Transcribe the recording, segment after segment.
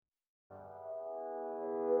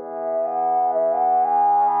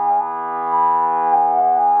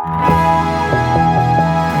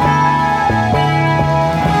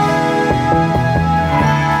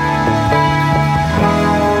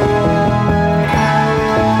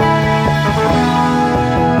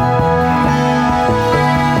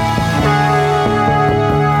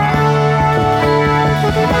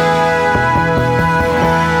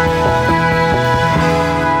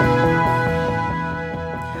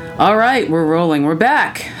All right, we're rolling. We're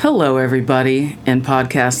back. Hello, everybody in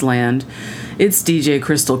podcast land. It's DJ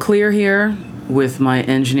Crystal Clear here with my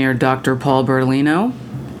engineer, Dr. Paul Bertolino.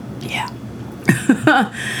 Yeah.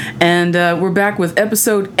 And we're back with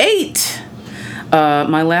episode 8.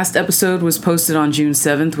 My last episode was posted on June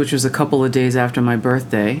 7th, which was a couple of days after my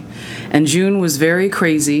birthday. And June was very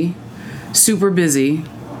crazy, super busy,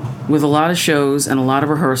 with a lot of shows and a lot of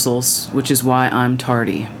rehearsals, which is why I'm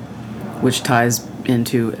tardy, which ties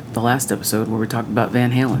into the last episode where we talked about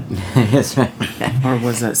Van Halen. That's right. Or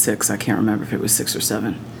was that 6? I can't remember if it was 6 or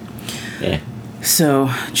 7. Yeah.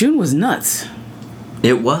 So, June was nuts.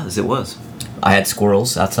 It was. I had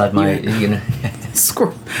squirrels outside my,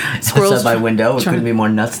 Squirrels outside my window. It couldn't be more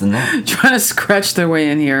nuts than that. Trying to scratch their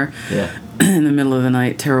way in here. Yeah. In the middle of the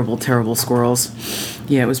night. Terrible, terrible squirrels.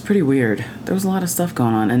 Yeah, it was pretty weird. There was a lot of stuff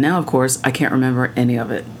going on. And now, of course, I can't remember any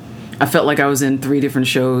of it. I felt like I was in 3 different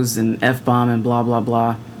shows and F-bomb and blah, blah,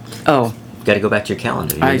 blah. Oh. Got to go back to your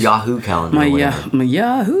calendar. Your Yahoo calendar. My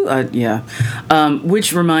Yahoo, yeah.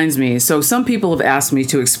 Which reminds me, so some people have asked me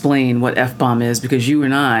to explain what F-bomb is because you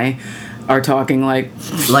and I are talking like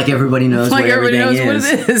everybody knows like what everybody knows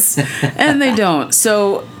everything what it is. And they don't.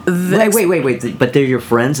 So wait. But they're your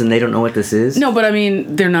friends and they don't know what this is? No, but I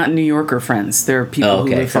mean, they're not New Yorker friends. They're people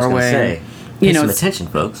who live far away. Pay some attention,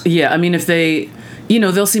 folks. Yeah, I mean, if they...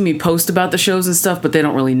 they'll see me post about the shows and stuff, but they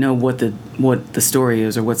don't really know what the story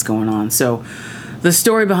is or what's going on. So, the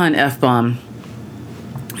story behind F-bomb.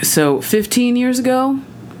 So, 15 years ago,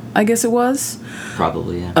 I guess it was.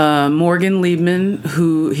 Probably, yeah. Morgan Liebman,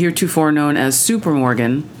 who heretofore known as Super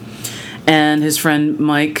Morgan, and his friend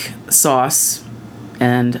Mike Sauce,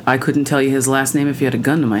 and I couldn't tell you his last name if he had a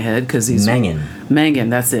gun to my head because he's Mangan,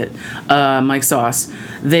 that's it. Mike Sauce.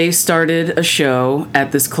 They started a show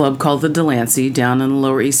at this club called the Delancey down on the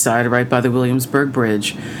Lower East Side, right by the Williamsburg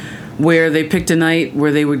Bridge, where they picked a night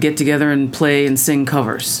where they would get together and play and sing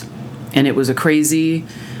covers. And it was a crazy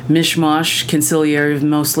mishmash conciliary of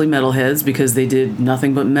mostly metalheads because they did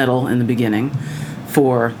nothing but metal in the beginning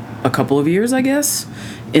for a couple of years, I guess,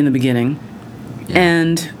 in the beginning. Yeah.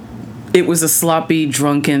 And it was a sloppy,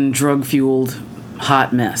 drunken, drug-fueled,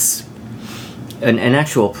 hot mess. An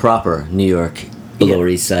actual proper New York Lower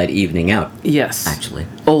East Side evening out. Yes. Actually.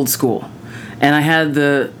 Old school. And I had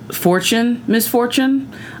the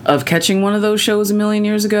misfortune of catching one of those shows a million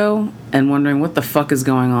years ago and wondering what the fuck is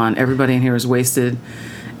going on. Everybody in here is wasted,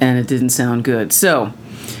 and it didn't sound good. So,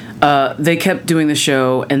 they kept doing the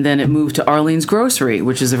show, and then it moved to Arlene's Grocery,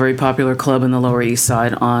 which is a very popular club in the Lower East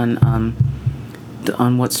Side on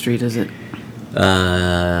what street is it?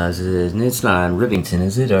 It's not on Rivington,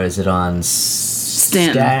 is it? Or is it on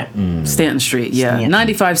Stanton Street, yeah.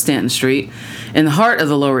 95 Stanton Street, in the heart of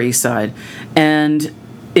the Lower East Side. And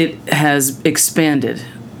it has expanded.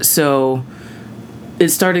 So it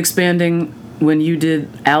started expanding when you did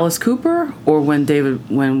Alice Cooper or when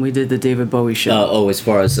we did the David Bowie show? As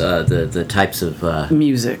far as the types of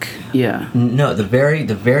music, yeah. No, the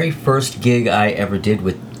very first gig I ever did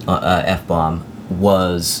with F-bomb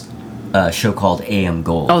was a show called AM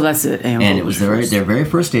Gold. Oh, that's it. AM Gold. And it was their very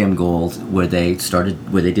first AM Gold where they did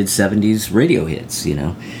 70s radio hits,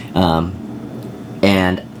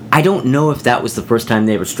 and I don't know if that was the first time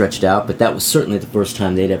they ever stretched out, but that was certainly the first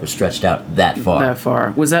time they'd ever stretched out that far. That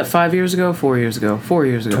far. Was that 5 years ago? 4 years ago? 4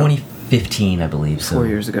 years ago. 2015, I believe. So 4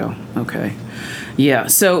 years ago. Okay. Yeah.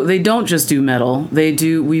 So they don't just do metal.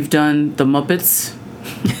 We've done the Muppets.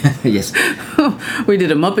 Yes. We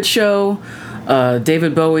did a Muppet show.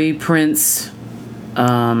 David Bowie, Prince.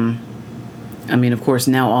 Of course,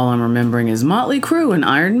 now all I'm remembering is Motley Crue and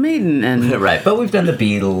Iron Maiden and right. But we've done the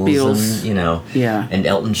Beatles. And yeah, and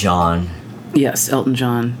Elton John. Yes, Elton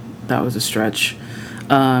John. That was a stretch.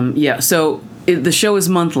 So the show is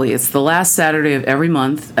monthly. It's the last Saturday of every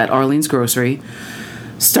month at Arlene's Grocery.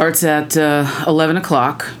 Starts at 11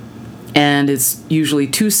 o'clock, and it's usually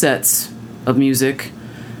 2 sets of music,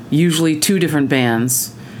 usually 2 different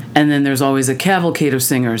bands. And then there's always a cavalcade of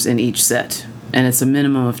singers in each set. And it's a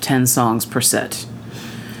minimum of 10 songs per set.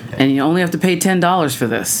 Okay. And you only have to pay $10 for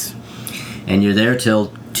this. And you're there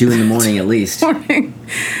till 2 in the morning at least.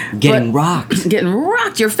 Getting rocked. Getting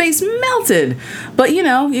rocked. Your face melted. But,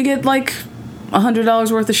 you get like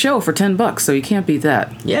 $100 worth of show for $10, so you can't beat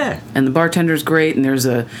that. Yeah. And the bartender's great, and there's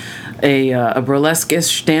a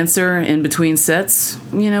burlesque-ish dancer in between sets.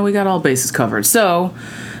 We got all bases covered. So...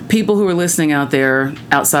 people who are listening out there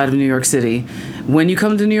outside of New York City, when you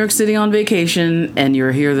come to New York City on vacation and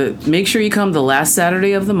you're here, make sure you come the last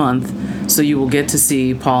Saturday of the month so you will get to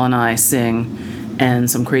see Paul and I sing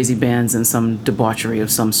and some crazy bands and some debauchery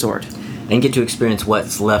of some sort. And get to experience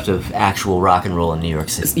what's left of actual rock and roll in New York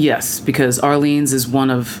City. Yes, because Arlene's is one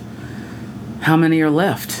of... How many are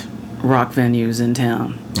left rock venues in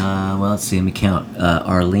town? Well, let's see. Let me count.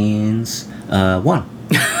 Arlene's, 1.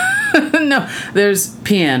 No, there's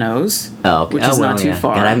Pianos, which is not too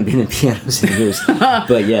far. And I haven't been in Pianos in years.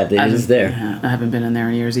 But yeah, it is there. Yeah, I haven't been in there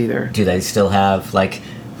in years either. Do they still have, like,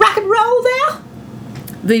 rock and roll there?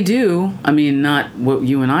 They do. I mean, not what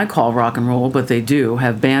you and I call rock and roll, but they do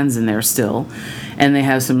have bands in there still. And they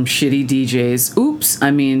have some shitty DJs.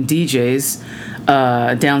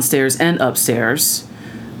 DJs downstairs and upstairs.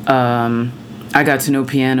 I got to know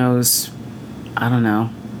Pianos, I don't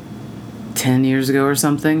know, 10 years ago or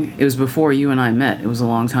something. It was before you and I met. It was a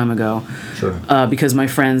long time ago. Sure. Because my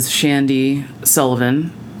friends Shandy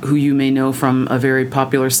Sullivan, who you may know from a very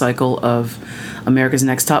popular cycle of America's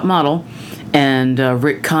Next Top Model, and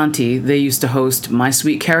Rick Conti, they used to host My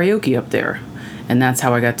Sweet Karaoke up there. And that's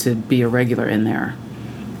how I got to be a regular in there.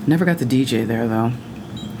 Never got the DJ there, though.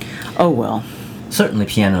 Oh, well. Certainly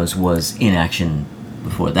Pianos was in action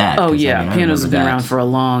before that. Oh, yeah. Pianos have been around for a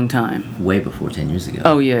long time. Way before 10 years ago.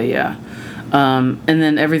 Oh, yeah. And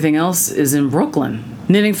then everything else is in Brooklyn.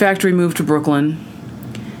 Knitting Factory moved to Brooklyn.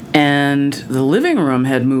 And the Living Room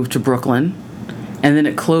had moved to Brooklyn. And then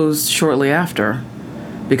it closed shortly after.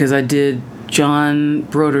 Because I did John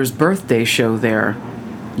Broder's birthday show there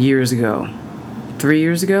years ago. 3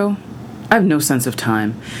 years ago? I have no sense of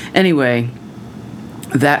time. Anyway,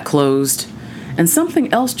 that closed. And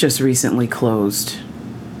something else just recently closed.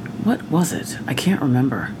 What was it? I can't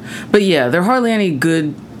remember. But yeah, there are hardly any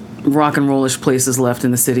good rock and rollish places left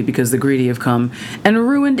in the city because the greedy have come and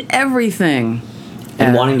ruined everything.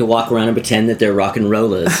 And wanting to walk around and pretend that they're rock and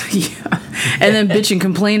rollers. Yeah. And then bitch and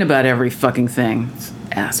complain about every fucking thing.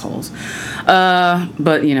 Assholes. But,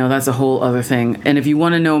 that's a whole other thing. And if you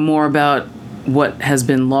want to know more about what has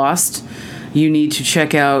been lost, you need to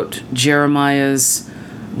check out Jeremiah's...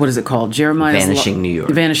 What is it called? Jeremiah's... Vanishing New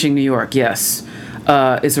York. Vanishing New York, yes.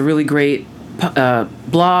 It's a really great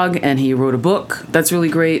blog, and he wrote a book that's really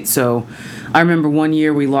great. So I remember one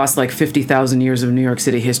year we lost like 50,000 years of New York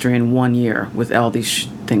City history in 1 year with all these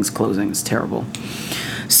things closing. It's terrible.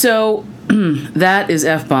 So that is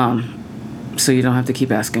F-Bomb. So you don't have to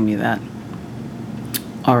keep asking me that.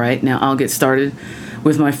 All right, now I'll get started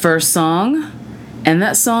with my first song, and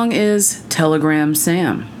that song is Telegram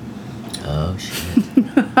Sam. Oh, shit.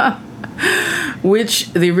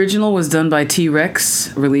 Which the original was done by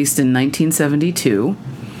T-Rex, released in 1972.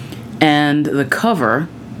 And the cover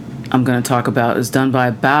I'm going to talk about is done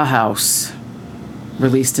by Bauhaus,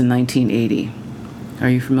 released in 1980. Are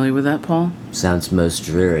you familiar with that, Paul? Sounds most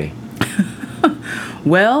dreary.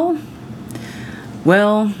 Well,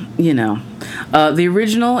 the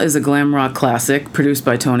original is a glam rock classic produced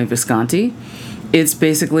by Tony Visconti. It's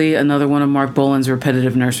basically another one of Mark Bolan's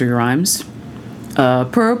repetitive nursery rhymes.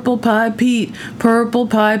 Purple Pie Pete,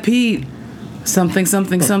 something,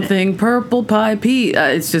 Purple Pie Pete.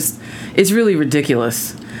 It's really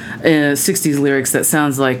ridiculous. 60s lyrics that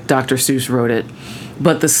sounds like Dr. Seuss wrote it.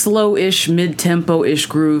 But the slow-ish, mid-tempo-ish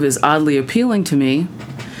groove is oddly appealing to me.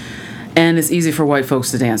 And it's easy for white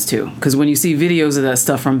folks to dance to. Because when you see videos of that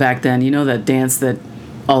stuff from back then, you know that dance that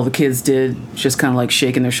all the kids did, just kind of like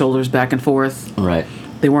shaking their shoulders back and forth. Right.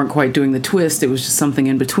 They weren't quite doing the twist. It was just something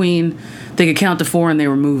in between. They could count to 4 and they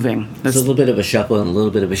were moving. That's a little bit of a shuffle and a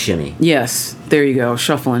little bit of a shimmy. Yes. There you go.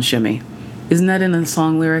 Shuffle and shimmy. Isn't that in the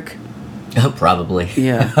song lyric? Oh, probably.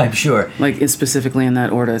 Yeah. I'm sure. Like, it's specifically in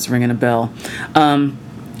that order. It's ringing a bell.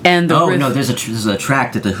 And the riff, no, there's a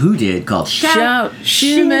track that The Who did called Shout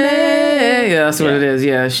Shimmy. Yeah, that's what it is.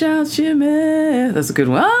 Yeah, Shout Shimmy. That's a good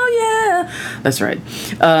one. Oh yeah, that's right.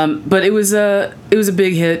 But it was a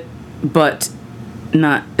big hit, but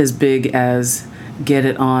not as big as Get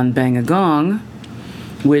It On Bang a Gong,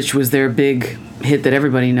 which was their big hit that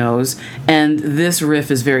everybody knows. And this riff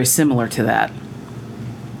is very similar to that.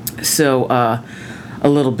 So a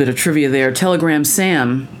little bit of trivia there. Telegram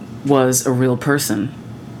Sam was a real person.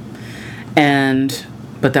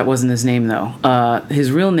 But that wasn't his name, though.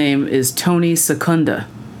 His real name is Tony Secunda,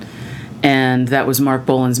 and that was Mark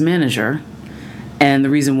Bolan's manager. And the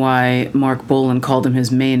reason why Mark Bolan called him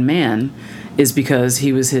his main man is because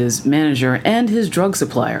he was his manager and his drug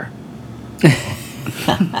supplier.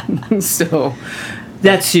 So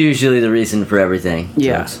that's usually the reason for everything.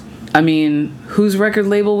 Yeah. Folks. I mean, whose record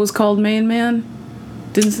label was called Main Man?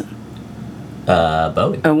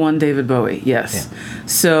 Bowie. One David Bowie, yes. Yeah.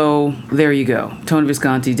 So there you go. Tony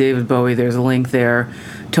Visconti, David Bowie, there's a link there.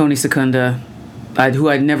 Tony Secunda, who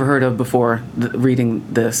I'd never heard of before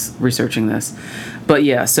researching this. But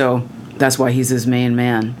yeah, so that's why he's his main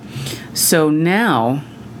man. So now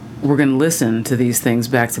we're going to listen to these things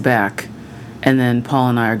back to back, and then Paul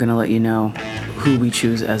and I are going to let you know who we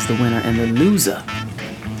choose as the winner and the loser.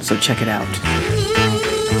 So check it out.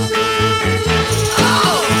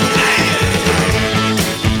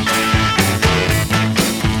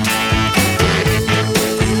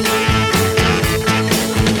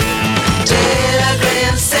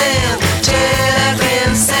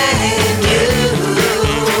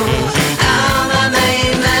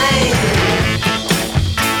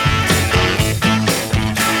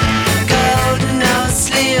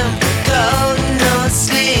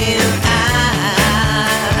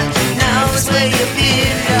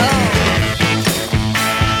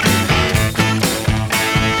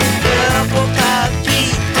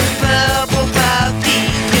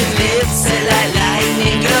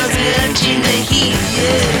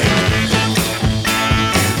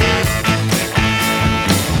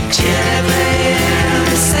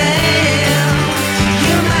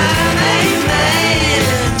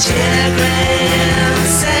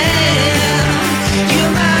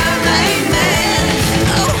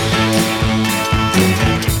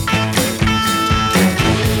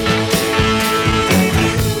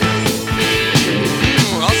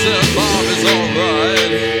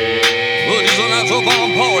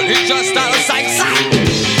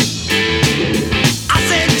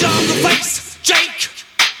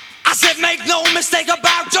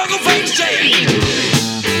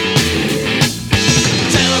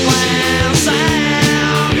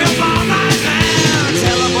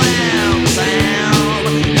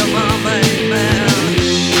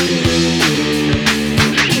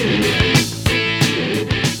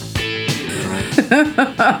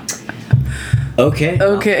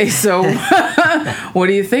 Okay, so what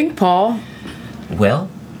do you think, Paul? Well,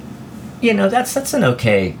 that's an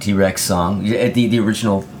okay T-Rex song. The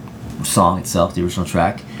original song itself, the original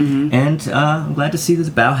track. Mm-hmm. And I'm glad to see that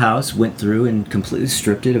the Bauhaus went through and completely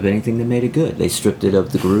stripped it of anything that made it good. They stripped it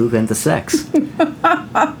of the groove and the sex.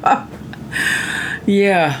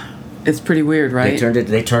 Yeah. It's pretty weird, right?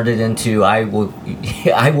 They turned it into I will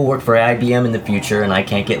work for IBM in the future and I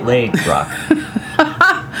can't get laid rock.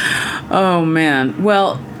 Oh man.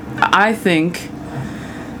 Well, I think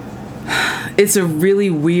it's a really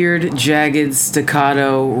weird, jagged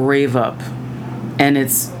staccato rave up, and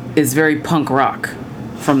it's very punk rock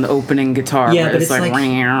from the opening guitar. Yeah, but it's like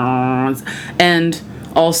and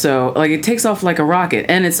also like it takes off like a rocket,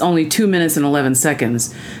 and it's only 2 minutes and 11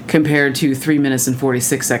 seconds compared to 3 minutes and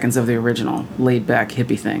 46 seconds of the original laid back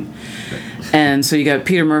hippie thing. And so you got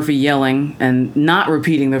Peter Murphy yelling and not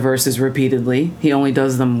repeating the verses repeatedly. He only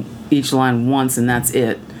does them each line once, and that's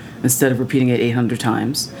it, instead of repeating it 800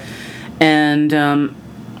 times. And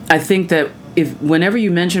I think that whenever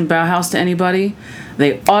you mention Bauhaus to anybody,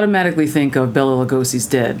 they automatically think of Bela Lugosi's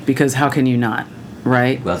Dead, because how can you not,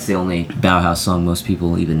 right? Well, that's the only Bauhaus song most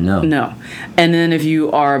people even know. No. And then if you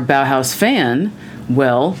are a Bauhaus fan,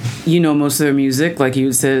 well, you know most of their music, like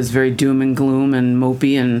you said, is very doom and gloom and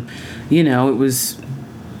mopey, and it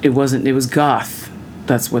was goth.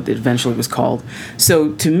 That's what it eventually was called.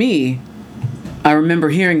 So to me, I remember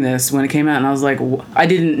hearing this when it came out, and I was like, I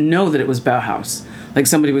didn't know that it was Bauhaus. Like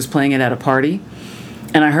somebody was playing it at a party,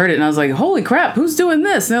 and I heard it, and I was like, holy crap, who's doing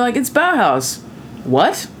this? And they're like, it's Bauhaus.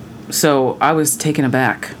 What? So I was taken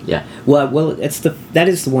aback. Yeah. Well, that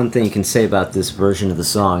is the one thing you can say about this version of the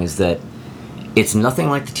song, is that it's nothing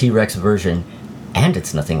like the T-Rex version, and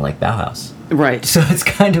it's nothing like Bauhaus. Right. So it's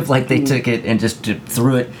kind of like they took it and just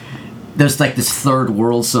threw it. There's like this third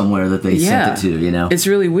world somewhere that they sent it to, It's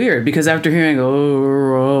really weird, because after hearing,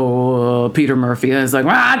 Peter Murphy, it's like,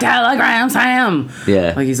 Telegram Sam!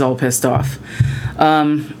 Yeah. Like he's all pissed off.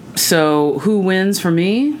 So who wins for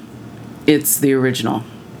me? It's the original,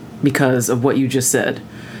 because of what you just said.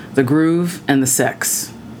 The groove and the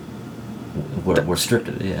sex. We're stripped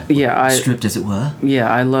of it, yeah. Yeah, stripped as it were.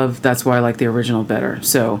 Yeah, that's why I like the original better.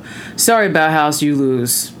 So, sorry Bauhaus, you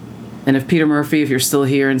lose. And if Peter Murphy, if you're still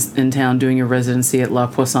here in town doing your residency at La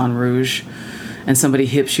Poisson Rouge, and somebody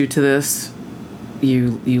hips you to this,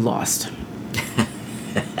 you lost.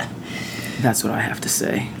 That's what I have to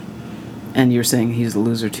say. And you're saying he's the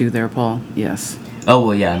loser too there, Paul? Yes. Oh,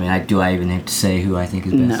 well, yeah. I mean, do I even have to say who I think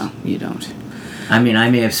is best? No, you don't. I mean, I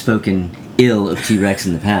may have spoken ill of T-Rex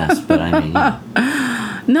in the past, but I mean,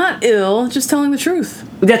 Not ill, just telling the truth.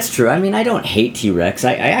 That's true. I mean, I don't hate T-Rex.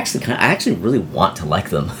 I actually really want to like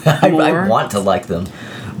them. I want to like them,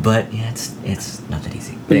 but yeah, it's not that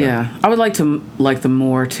easy. But anyway. Yeah, I would like to like them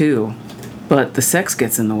more too, but the sex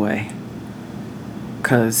gets in the way.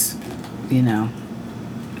 'Cause, he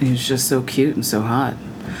was just so cute and so hot.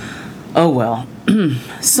 Oh well.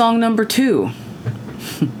 Song number 2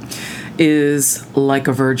 is Like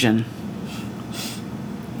a Virgin.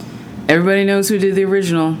 Everybody knows who did the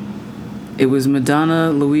original. It was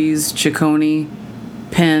Madonna, Louise Ciccone,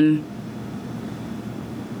 Penn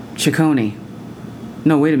Ciccone.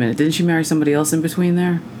 No, wait a minute. Didn't she marry somebody else in between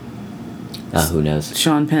there? Who knows?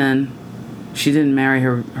 Sean Penn. She didn't marry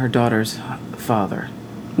her daughter's father.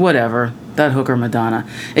 Whatever. That hooker Madonna.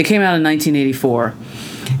 It came out in 1984.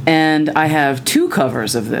 And I have 2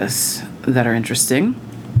 covers of this that are interesting.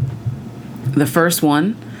 The first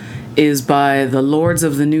one is by the Lords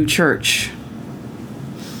of the New Church.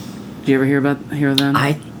 Did you ever hear of them?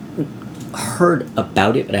 I heard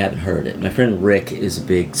about it, but I haven't heard it. My friend Rick is a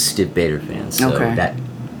big Stiv Bader fan, so that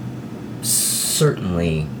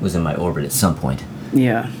certainly was in my orbit at some point.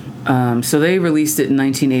 Yeah. So they released it in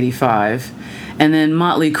 1985, and then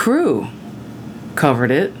Motley Crue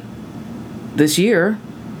covered it this year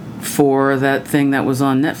for that thing that was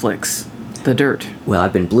on Netflix, The Dirt. Well,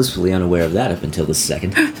 I've been blissfully unaware of that up until this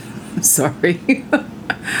second. Sorry.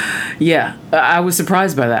 Yeah, I was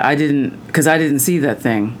surprised by that. I didn't see that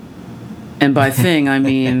thing. And by thing, I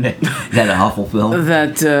mean... That awful film?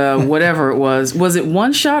 That, whatever it was. Was it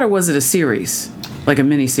one shot or was it a series? Like a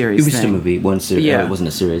mini-series It was thing? just a movie. One series. Yeah. It wasn't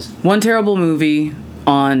a series. One terrible movie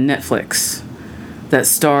on Netflix that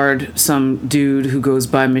starred some dude who goes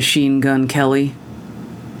by Machine Gun Kelly.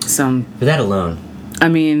 For that alone. I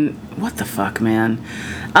mean, what the fuck, man?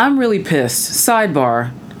 I'm really pissed.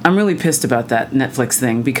 Sidebar. I'm really pissed about that Netflix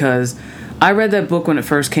thing because I read that book when it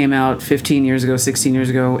first came out 15 years ago, 16 years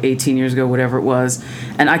ago, 18 years ago, whatever it was,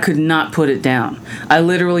 and I could not put it down. I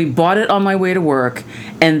literally bought it on my way to work,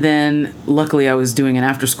 and then luckily I was doing an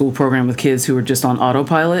after-school program with kids who were just on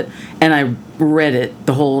autopilot, and I read it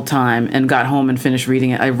the whole time and got home and finished reading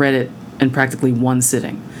it. I read it in practically one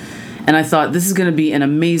sitting. And I thought, this is going to be an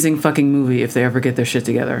amazing fucking movie if they ever get their shit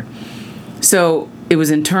together. So it was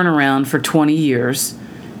in turnaround for 20 years,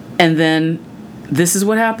 and then this is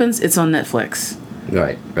what happens. It's on Netflix.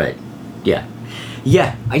 Right. Yeah.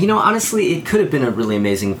 You know, honestly, it could have been a really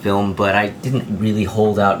amazing film, but I didn't really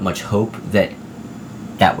hold out much hope that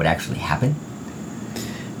would actually happen.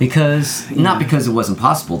 Not because it wasn't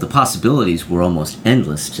possible. The possibilities were almost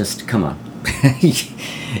endless. Just, come on.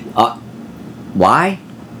 Why?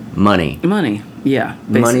 Money. Yeah.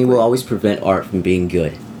 Basically. Money will always prevent art from being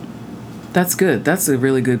good. That's good. That's a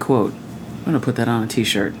really good quote. I'm going to put that on a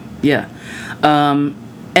t-shirt. Yeah. And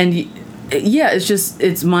yeah,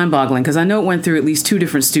 it's mind-boggling because I know it went through at least 2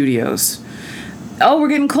 different studios. Oh, we're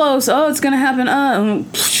getting close. Oh, it's going to happen. And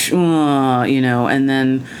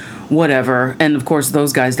then whatever. And of course,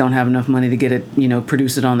 those guys don't have enough money to get it,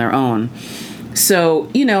 produce it on their own. So,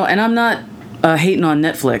 and I'm not hating on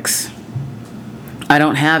Netflix. I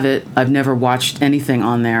don't have it. I've never watched anything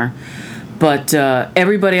on there. But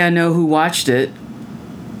everybody I know who watched it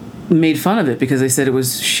made fun of it because they said it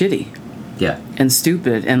was shitty. Yeah. And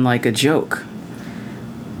stupid and like a joke.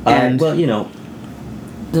 Well,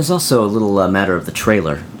 there's also a little matter of the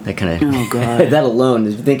trailer. That kind of... Oh, God. That alone,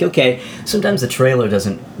 you think, okay, sometimes the trailer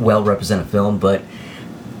doesn't well represent a film, but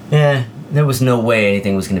there was no way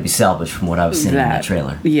anything was going to be salvaged from what I was seeing in that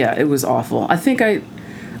trailer. Yeah, it was awful. I think I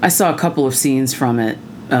saw a couple of scenes from it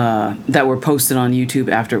that were posted on YouTube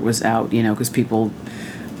after it was out, because people...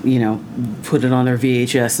 put it on their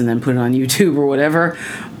VHS and then put it on YouTube or whatever.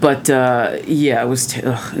 But, it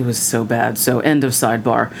was so bad. So, end of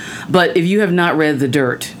sidebar. But if you have not read The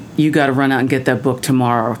Dirt, you got to run out and get that book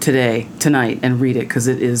tonight, and read it, because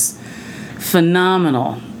it is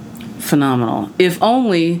phenomenal. Phenomenal. If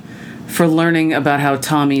only for learning about how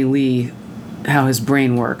Tommy Lee, how his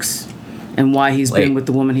brain works, and why he's been with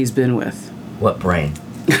the woman he's been with. What brain?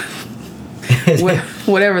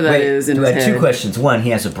 Whatever that is in his head. I have 2 questions. One, he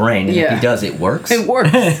has a brain, and if he does, it works? It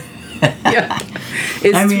works. Yeah.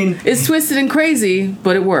 It's twisted and crazy,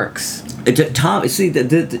 but it works. Tom, see,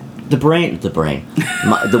 the brain...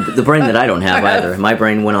 the brain that I don't have either. My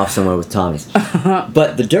brain went off somewhere with Tommy's.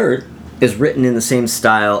 But The Dirt is written in the same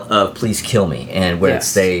style of Please Kill Me, and where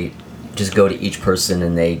they just go to each person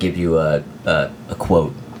and they give you a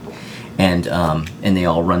quote, and they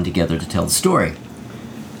all run together to tell the story.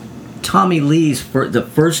 Tommy Lee's the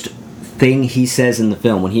first thing he says in the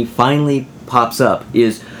film when he finally pops up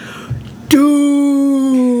is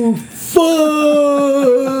 "Do fuck."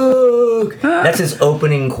 That's his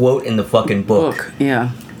opening quote in the fucking book.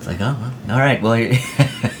 Yeah. It's like, oh, well, all right, well,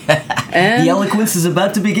 the eloquence is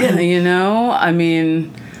about to begin.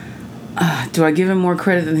 Do I give him more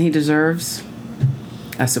credit than he deserves?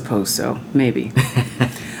 I suppose so. Maybe.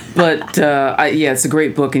 But it's a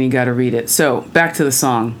great book, and you got to read it. So back to the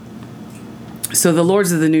song. So the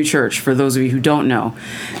Lords of the New Church, for those of you who don't know,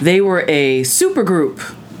 they were a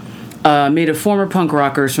supergroup made of former punk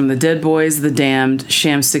rockers from the Dead Boys, the Damned,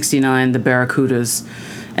 Sham 69, the Barracudas,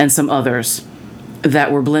 and some others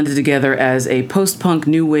that were blended together as a post-punk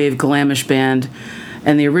new wave glamish band.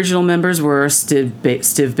 And the original members were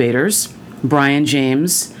Stiv Bators, Brian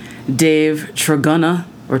James, Dave Traguna,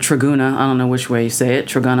 or Traguna, I don't know which way you say it,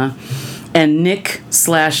 Traguna, and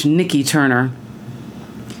Nicky Turner.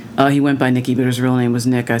 He went by Nicky, but his real name was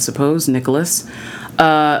Nick, I suppose, Nicholas.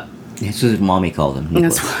 That's what his mommy called him.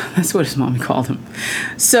 That's what his mommy called him.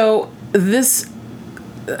 So this,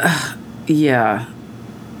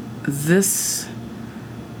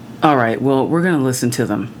 all right, well, we're going to listen to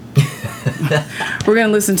them. We're going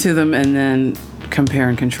to listen to them and then compare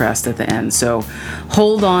and contrast at the end. So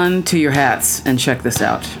hold on to your hats and check this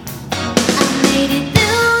out.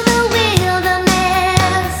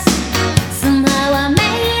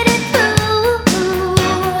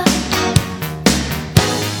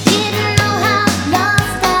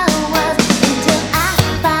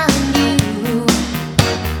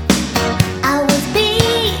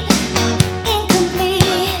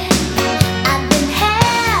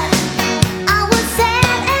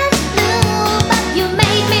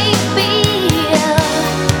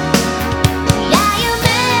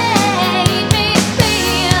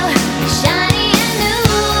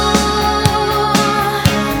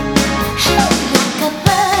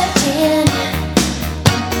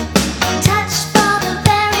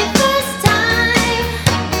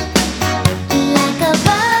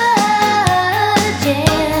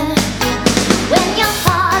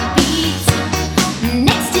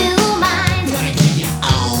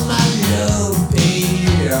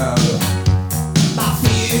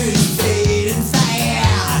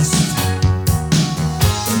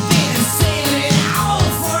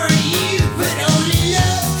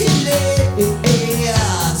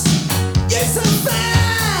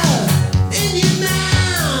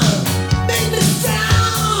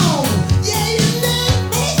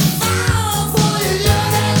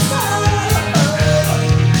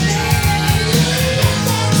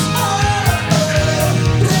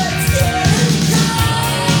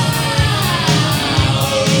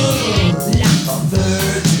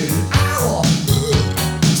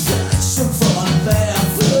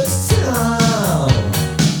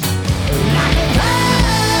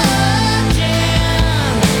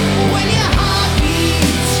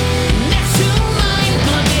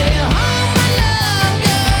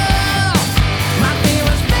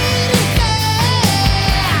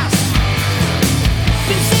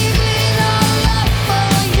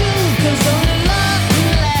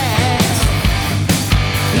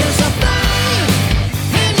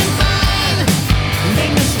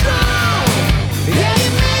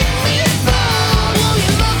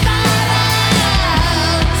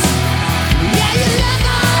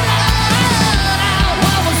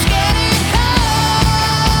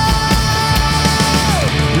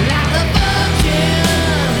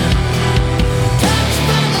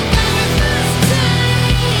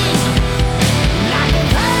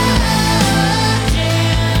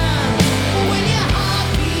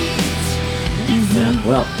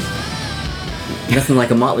 Well, nothing like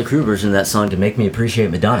a Motley Crue version of that song to make me appreciate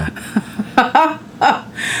Madonna.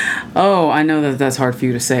 Oh, I know that's hard for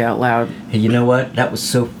you to say out loud. Hey, you know what? That was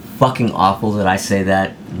so fucking awful that I say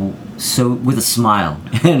that so with a smile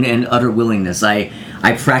and utter willingness. I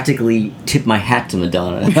practically tip my hat to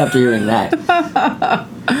Madonna after hearing that.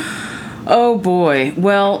 Oh boy.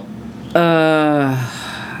 Well,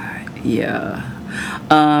 yeah.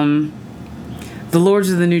 The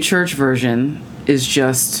Lords of the New Church version is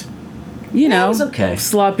just, you know, it was okay.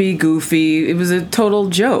 Sloppy, goofy. It was a total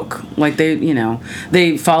joke. Like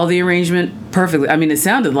they follow the arrangement perfectly. I mean, it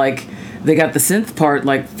sounded like they got the synth part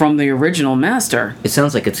like from the original master. It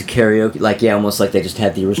sounds like it's a karaoke, like almost like they just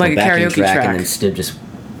had the original like backing track, and then Stiv just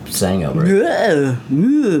sang over it.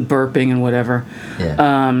 Burping and whatever.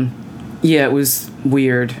 Yeah. Yeah, it was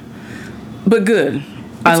weird, but good.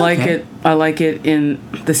 I like okay. it. I like it in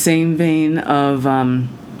the same vein of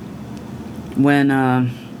when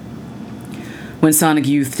Sonic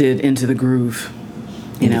Youth did Into the Groove.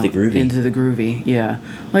 Into the Groovy, yeah.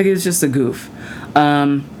 Like it was just a goof.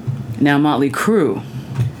 Now Motley Crue.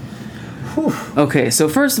 Whew. Okay, so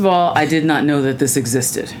first of all, I did not know that this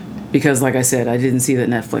existed because, like I said, I didn't see that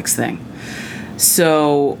Netflix thing.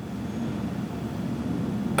 So.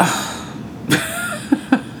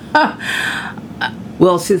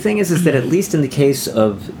 Well, see, the thing is that at least in the case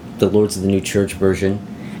of the Lords of the New Church version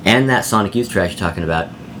and that Sonic Youth track you're talking about,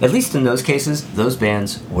 at least in those cases, those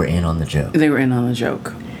bands were in on the joke. They were in on the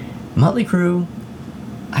joke. Motley Crue,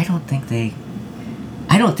 I don't think they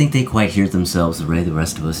quite hear themselves the way the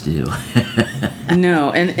rest of us do.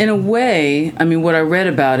 No, and in a way, I mean, what I read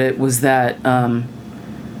about it was that,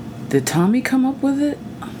 did Tommy come up with it?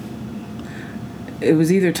 It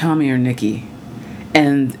was either Tommy or Nikki.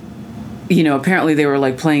 And, apparently they were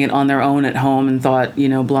like playing it on their own at home and thought,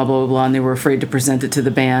 blah, blah, blah, blah, and they were afraid to present it to the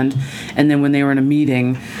band. And then when they were in a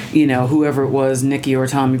meeting, whoever it was, Nikki or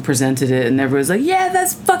Tommy, presented it, and everybody was like, yeah,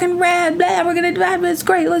 that's fucking rad, blah, we're gonna do it, it's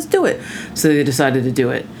great, let's do it. So they decided to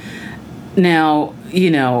do it. Now,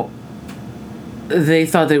 they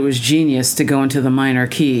thought that it was genius to go into the minor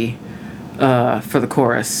key for the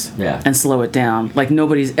chorus and slow it down. Like,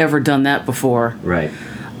 nobody's ever done that before. Right.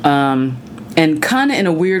 And kind of in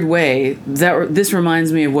a weird way, this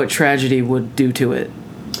reminds me of what Tragedy would do to it.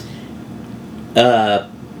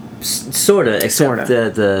 Sort of, except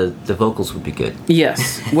the vocals would be good.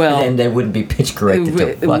 Yes, well... and they wouldn't be pitch corrected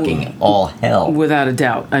to fucking all hell. Without a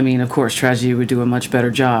doubt. I mean, of course, Tragedy would do a much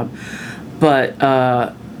better job. But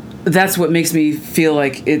that's what makes me feel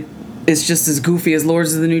like it's just as goofy as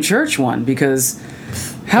Lords of the New Church one, because...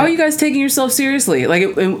 How are you guys taking yourself seriously?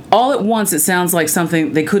 Like, all at once, it sounds like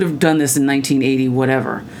something... They could have done this in 1980,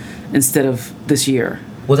 whatever, instead of this year.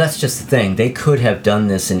 Well, that's just the thing. They could have done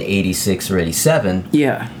this in 86 or 87.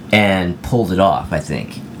 Yeah. And pulled it off, I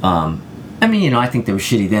think. I mean, I think they were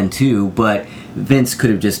shitty then, too, but Vince could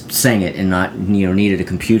have just sang it and not, needed a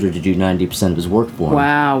computer to do 90% of his work for him.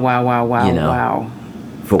 Wow. Wow.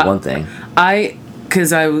 For one thing.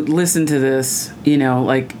 Because I would listen to this,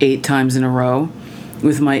 like 8 times in a row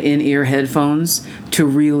with my in-ear headphones to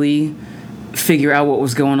really figure out what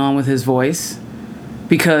was going on with his voice.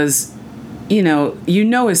 Because,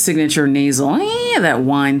 his signature nasal, that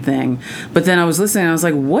whine thing. But then I was listening and I was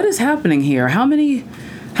like, what is happening here? How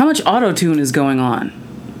much auto-tune is going on?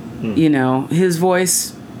 His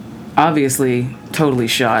voice, obviously, totally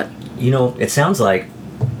shot. It almost sounds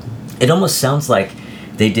like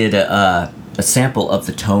they did a sample of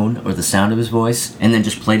the tone or the sound of his voice and then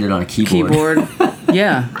just played it on a keyboard.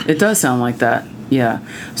 Yeah, it does sound like that. Yeah.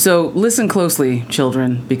 So listen closely,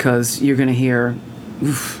 children, because you're going to hear,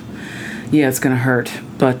 oof, yeah, it's going to hurt.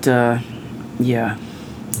 But, yeah,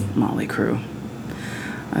 Motley Crue.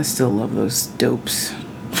 I still love those dopes.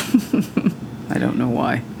 I don't know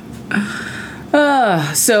why.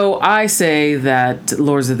 So I say that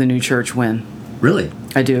Lords of the New Church win. Really?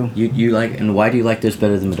 I do. You like, and why do you like this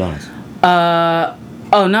better than Madonna's?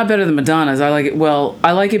 Not better than Madonna's. I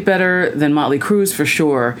like it better than Motley Crue's for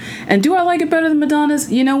sure. And do I like it better than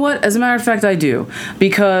Madonna's? You know what? As a matter of fact, I do.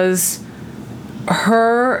 Because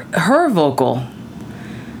her vocal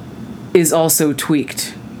is also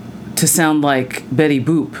tweaked to sound like Betty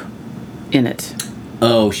Boop in it.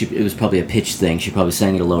 Oh, it was probably a pitch thing. She probably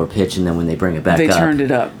sang at a lower pitch, and then when they bring it back they turned it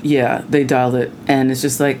up. Yeah, they dialed it. And it's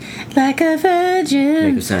just like a virgin.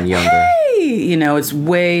 Make it sound younger. Hey!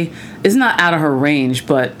 It's not out of her range,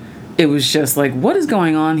 but it was just like, what is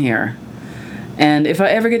going on here? And if I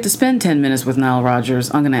ever get to spend 10 minutes with Nile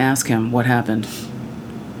Rodgers, I'm going to ask him what happened.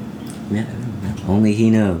 Yeah, only he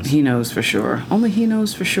knows. He knows for sure. Only he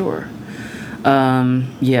knows for sure.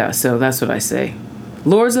 Yeah, so that's what I say.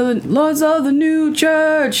 Lords of the New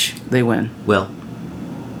Church. They win. Well,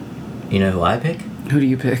 you know who I pick? Who do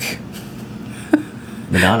you pick?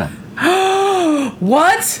 Madonna.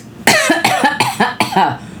 What?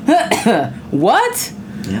 What?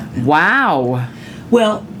 Yeah. Wow.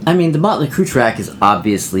 Well, I mean, the Motley Crue track is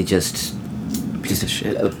obviously just Piece of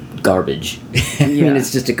shit. Garbage. I mean,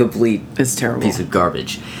 it's just a complete it's terrible piece of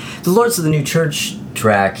garbage. The Lords of the New Church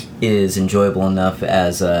track is enjoyable enough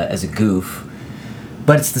as a goof,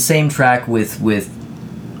 but it's the same track with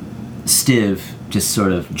Stiv just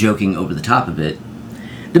sort of joking over the top of it.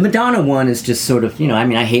 The Madonna one is just sort of,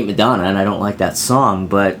 I hate Madonna and I don't like that song,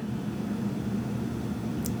 but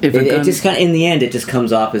it just kind of, in the end, it just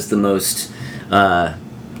comes off as the most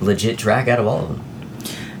legit track out of all of them.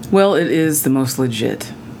 Well, it is the most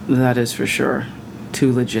legit. That is for sure.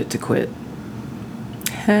 Too legit to quit.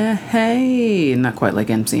 Hey, not quite like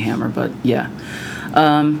MC Hammer, but yeah.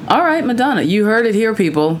 All right, Madonna, you heard it here,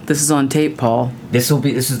 people. This is on tape, Paul. This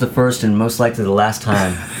is the first and most likely the last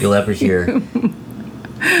time you'll ever hear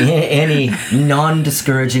any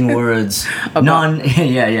non-discouraging words about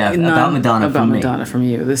Madonna from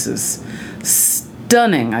you. This is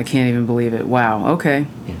stunning. I can't even believe it. Wow. Okay.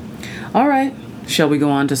 Yeah. All right. Shall we go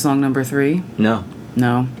on to song number 3? No.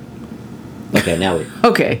 Okay, now we.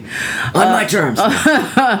 Okay. On my terms.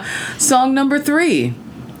 Song number 3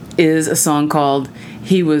 is a song called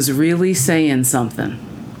He Was Really Saying Something.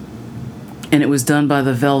 And it was done by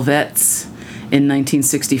the Velvets in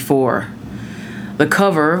 1964. The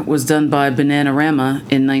cover was done by Bananarama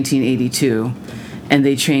in 1982, and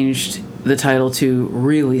they changed the title to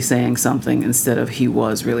Really Saying Something instead of He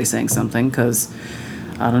Was Really Saying Something, because,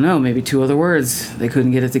 I don't know, maybe 2 other words, they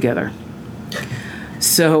couldn't get it together.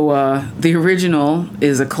 So the original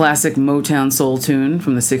is a classic Motown soul tune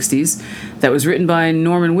from the 60s that was written by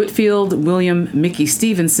Norman Whitfield, William Mickey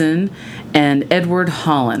Stevenson, and Edward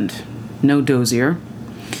Holland. No Dozier.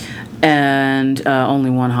 And only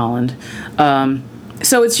one Holland.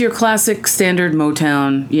 So it's your classic standard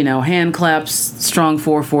Motown, hand claps, strong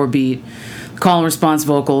 4/4 beat, call and response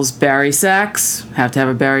vocals, Barry sax, have to have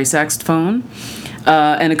a Barry saxophone,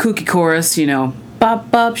 and a kooky chorus, bop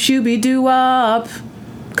bop shooby doo wop,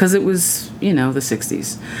 because it was, the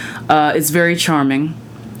 60s. It's very charming.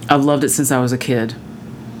 I've loved it since I was a kid.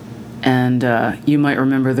 And you might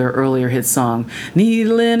remember their earlier hit song,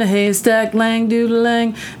 Needle in a haystack, lang doodle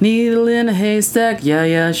lang, needle in a haystack, yeah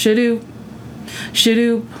yeah shadoo.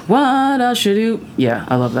 Shadoop, what a shadoop. Yeah,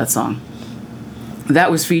 I love that song. That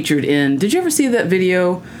was featured in... Did you ever see that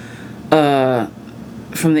video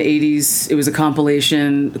from the 80s? It was a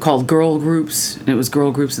compilation called Girl Groups. And it was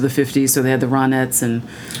girl groups of the 50s, so they had the Ronettes and...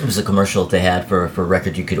 It was a commercial that they had for a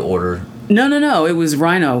record you could order. No. It was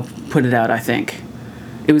Rhino put it out, I think.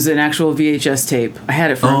 It was an actual VHS tape. I had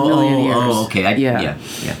it for a million years. Oh, okay. Yeah.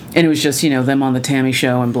 And it was just, them on the Tammy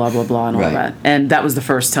Show and blah, blah, blah and all that. And that was the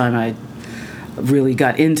first time I really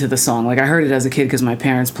got into the song. Like, I heard it as a kid because my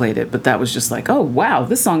parents played it, but that was just like, oh wow,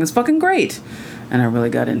 this song is fucking great, and I really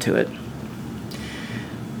got into it.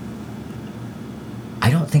 I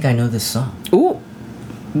don't think I know this song. Ooh,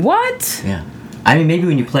 what? Yeah, I mean, maybe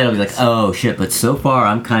when you play it, I'll be like, oh shit, but so far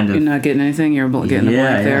I'm kind of... You're not getting anything? You're getting a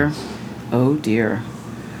blank there? Oh dear.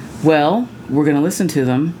 Well, we're gonna listen to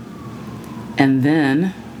them and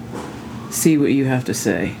then see what you have to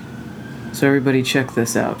say. So everybody check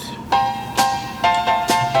this out.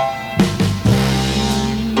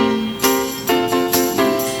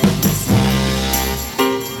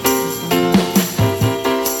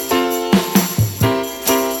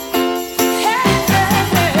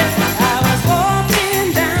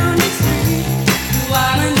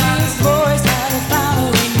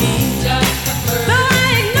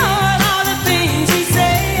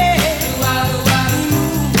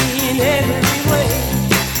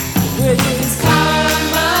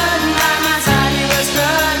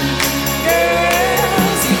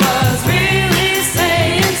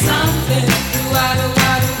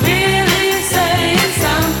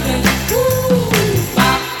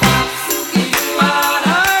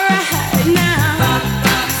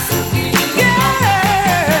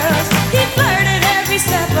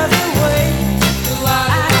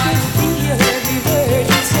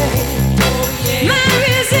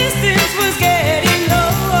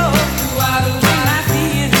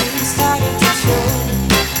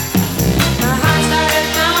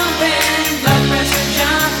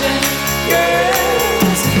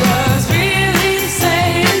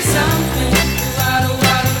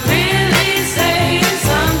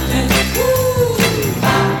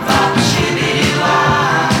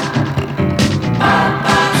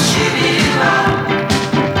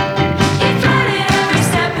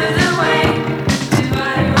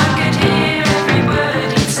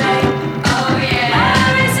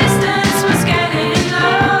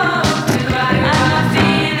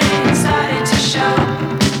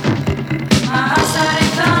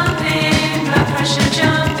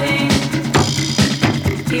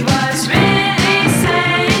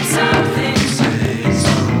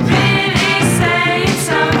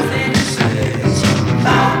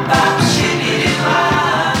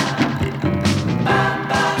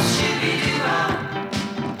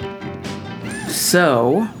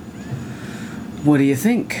 So, what do you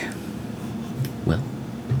think? Well,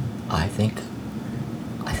 I think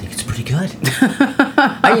it's pretty good.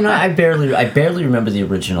 I barely remember the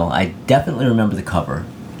original. I definitely remember the cover.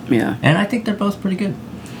 Yeah. And I think they're both pretty good.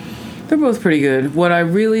 They're both pretty good. What I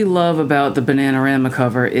really love about the Bananarama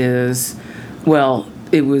cover is, well,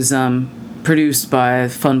 it was produced by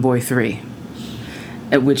Funboy 3,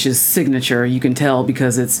 which is signature. You can tell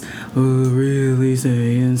because it's really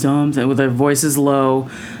saying something with their voices low,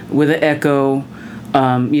 with an echo,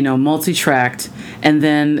 multi-tracked, and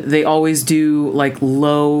then they always do like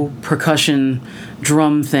low percussion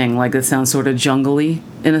drum thing, like it sounds sort of jungly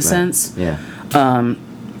in a sense. Yeah.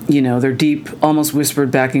 They're deep, almost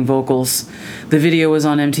whispered backing vocals. The video was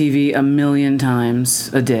on MTV a million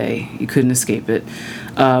times a day. You couldn't escape it.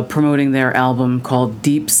 Promoting their album called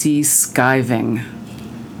Deep Sea Skiving,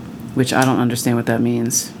 which I don't understand what that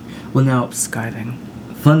means. Well, now, skiving.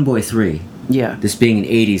 Funboy 3. Yeah. This being an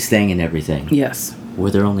 80s thing and everything. Yes. Were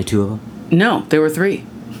there only 2 of them? No, there were 3.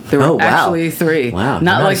 There were actually 3. Wow.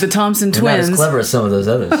 Not like the Thompson Twins. Not as clever as some of those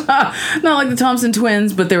others. Not like the Thompson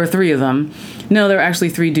Twins, but there were 3 of them. No, there were actually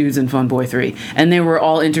 3 dudes in Fun Boy 3. And they were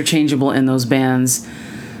all interchangeable in those bands.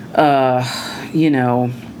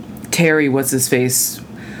 Terry, what's his face?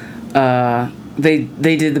 They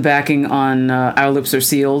did the backing on Our Lips Are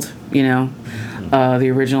Sealed, the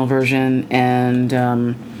original version, and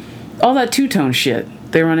all that two-tone shit.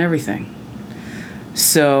 They were on everything.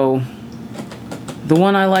 So, the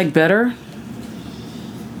one I like better,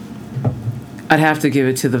 I'd have to give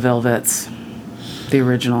it to the Velvets, the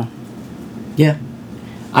original. Yeah.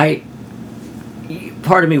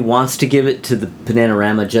 Part of me wants to give it to the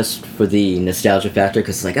Bananarama just for the nostalgia factor,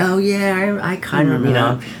 because it's like, oh yeah, I kind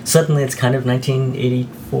of, suddenly it's kind of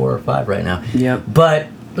 1984 or 5 right now. Yep. But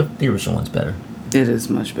the original one's better. It is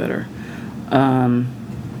much better.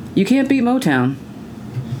 You can't beat Motown.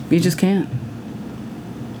 You just can't.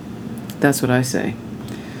 That's what I say.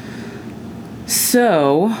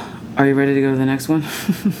 So, are you ready to go to the next one?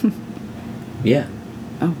 Yeah.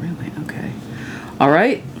 Oh, really? Okay. All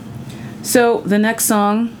right. So, the next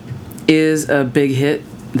song is a big hit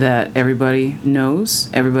that everybody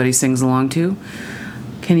knows, everybody sings along to.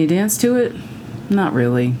 Can you dance to it? Not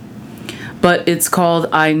really. But it's called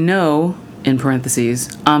I Know, in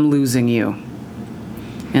parentheses, I'm Losing You.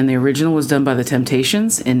 And the original was done by The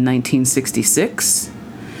Temptations in 1966.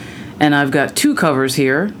 And I've got 2 covers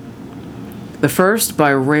here. The first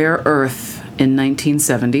by Rare Earth in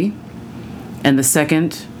 1970. And the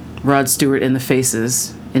second, Rod Stewart and the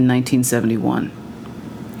Faces in 1971.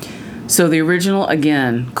 So the original,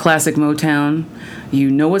 again, classic Motown. You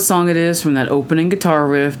know what song it is from that opening guitar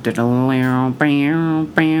riff. The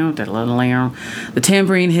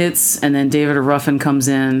tambourine hits, and then David Ruffin comes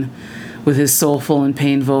in with his soulful and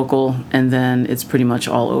pained vocal, and then it's pretty much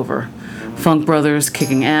all over. Funk Brothers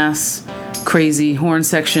kicking ass, crazy horn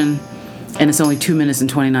section, and it's only 2 minutes and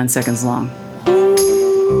 29 seconds long.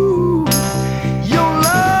 Ooh, your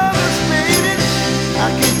love is fading. I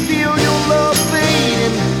can feel your love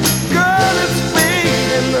fading. Girl, it's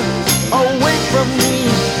fading away from me.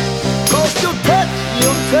 'Cause your touch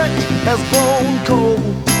has grown cold.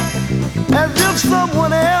 As if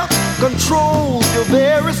someone else controls your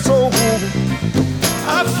very soul.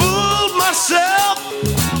 I fooled myself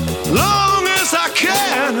long as I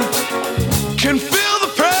can feel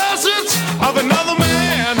the presence of another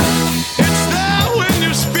man. It's there when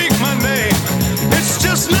you speak my name. It's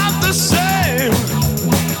just not the same.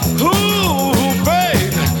 Ooh,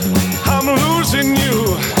 babe, I'm losing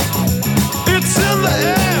you. It's in the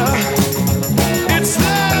air. It's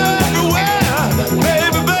there everywhere.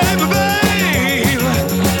 Baby, baby, babe,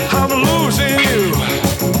 I'm losing you.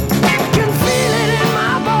 I can feel it in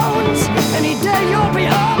my bones. Any day you'll be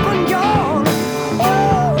up and gone.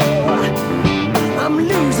 Oh, I'm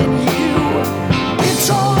losing you. It's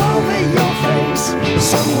all over your face.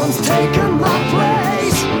 Someone's taken my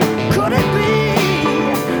place. Could it be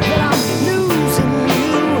that I'm losing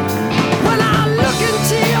you? When I look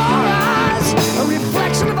into your eyes, a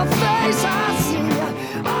reflection of a face I see.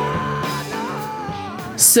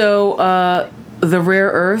 So, the Rare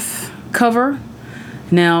Earth cover.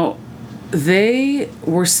 Now, they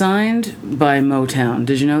were signed by Motown.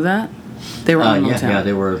 Did you know that? They were on Motown. Yeah,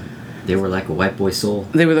 they were like a white boy soul.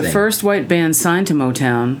 They were the thing. first white band signed to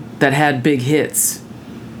Motown that had big hits.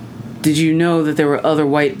 Did you know that there were other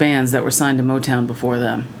white bands that were signed to Motown before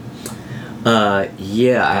them?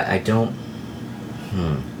 Yeah, I don't.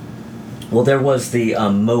 Well, there was the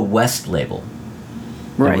Mo West label.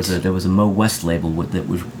 Right. There was a Mo West label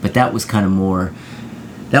but that was kind of more.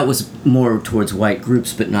 That was more towards white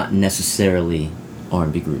groups, but not necessarily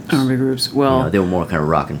R&B groups. R&B groups. Well, they were more kind of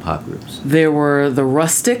rock and pop groups. There were the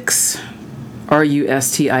Rustics,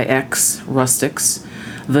 Rustix, Rustics,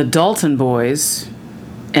 the Dalton Boys,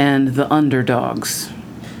 and the Underdogs.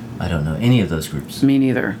 I don't know any of those groups. Me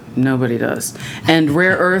neither. Nobody does. And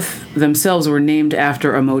Rare Earth themselves were named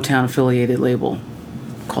after a Motown-affiliated label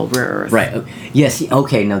called Rare Earth. Right. Yes.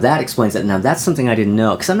 Okay. Now that explains that. Now that's something I didn't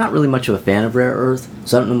know, because I'm not really much of a fan of Rare Earth,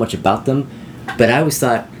 so I don't know much about them. But I always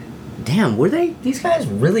thought, damn, were these guys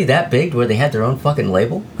really that big where they had their own fucking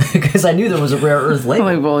label? Because I knew there was a Rare Earth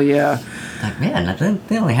label. Well, yeah. Like, man,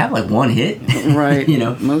 they only have like one hit. Right.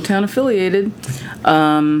 Motown affiliated.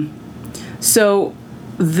 So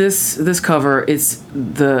this cover,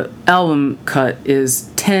 the album cut is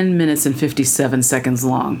 10 minutes and 57 seconds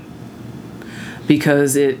long,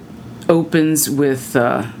 because it opens with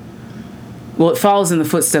it follows in the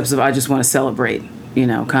footsteps of I Just Want to Celebrate,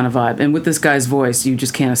 kind of vibe. And with this guy's voice, you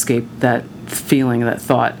just can't escape that feeling, that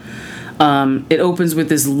thought. It opens with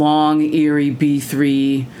this long, eerie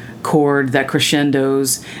B3 chord that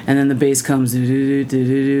crescendos, and then the bass comes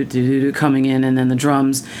coming in, and then the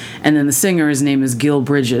drums, and then the singer, his name is Gil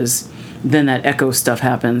Bridges. Then that echo stuff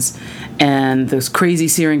happens, and this crazy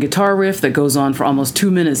searing guitar riff that goes on for almost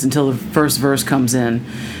 2 minutes until the first verse comes in,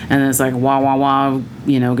 and then it's like wah wah wah,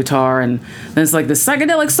 guitar, and then it's like the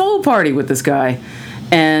psychedelic soul party with this guy.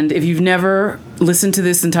 And if you've never listened to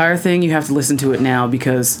this entire thing, you have to listen to it now,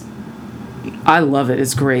 because I love it.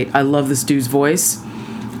 It's great. I love this dude's voice.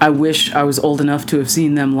 I wish I was old enough to have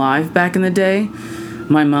seen them live back in the day.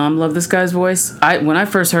 My mom loved this guy's voice. When I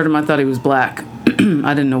first heard him, I thought he was black.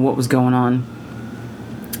 I didn't know what was going on.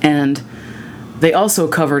 And they also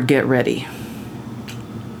covered Get Ready.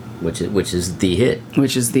 Which is the hit.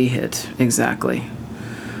 Which is the hit, exactly.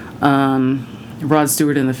 Rod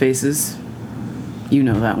Stewart and the Faces. You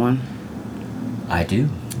know that one. I do.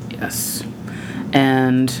 Yes.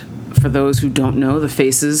 And for those who don't know, the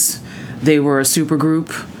Faces, they were a supergroup.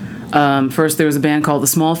 First there was a band called the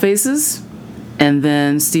Small Faces, and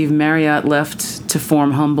then Steve Marriott left to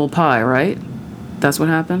form Humble Pie, right? That's what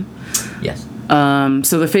happened? Yes.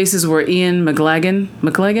 So the Faces were Ian McLagan,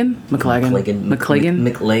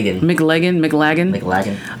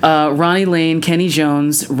 Ronnie Lane, Kenny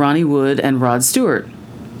Jones, Ronnie Wood, and Rod Stewart.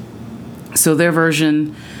 So their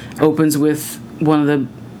version opens with one of the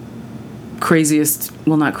craziest,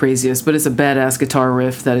 well, not craziest, but it's a badass guitar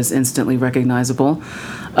riff that is instantly recognizable.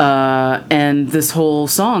 And this whole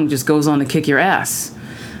song just goes on to kick your ass.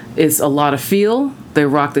 It's a lot of feel. They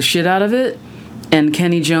rock the shit out of it. And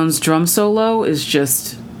Kenny Jones' drum solo is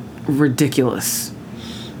just ridiculous.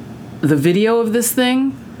 The video of this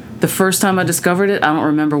thing, the first time I discovered it, I don't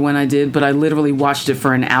remember when I did, but I literally watched it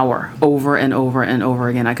for an hour over and over and over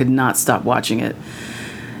again. I could not stop watching it.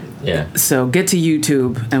 Yeah. So get to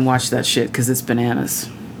YouTube and watch that shit, because it's bananas.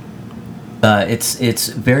 It's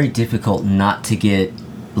very difficult not to get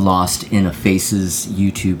lost in a Faces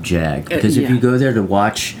YouTube jag, because if you go there to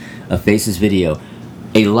watch a Faces video,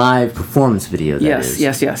 a live performance video, Yes.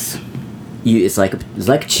 It's like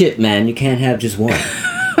a chip, man. You can't have just one.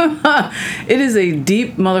 It is a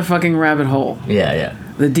deep motherfucking rabbit hole. Yeah.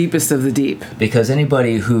 The deepest of the deep. Because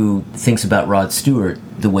anybody who thinks about Rod Stewart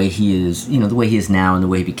the way he is, the way he is now and the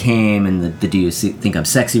way he became, and the Do You Think I'm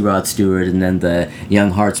Sexy Rod Stewart, and then the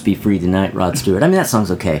Young Hearts Be Free Tonight Rod Stewart. I mean, that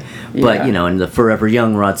song's okay. But, and the Forever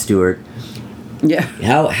Young Rod Stewart. Yeah.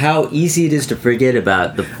 How easy it is to forget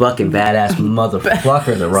about the fucking badass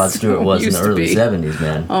motherfucker that Rod Stewart was in the early 70s,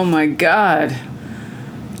 man. Oh my God.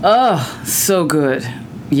 Oh, so good.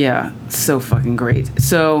 Yeah, so fucking great.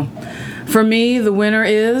 So, for me, the winner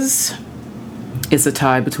it's a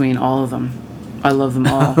tie between all of them. I love them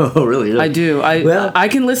all. Oh, really? I do. I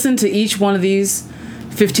can listen to each one of these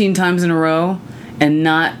 15 times in a row and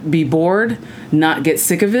not be bored, not get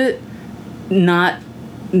sick of it, I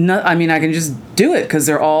mean, I can just do it, because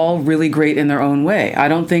they're all really great in their own way. I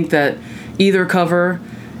don't think that either cover,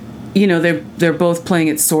 they're both playing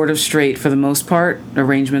it sort of straight for the most part.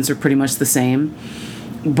 Arrangements are pretty much the same,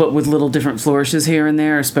 but with little different flourishes here and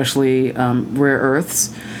there, especially Rare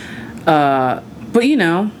Earths. But,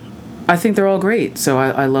 I think they're all great, so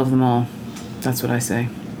I love them all. That's what I say.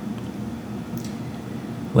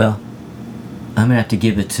 Well, I'm gonna have to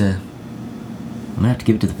give it to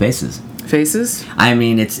the Faces. Faces? I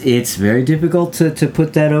mean, it's very difficult to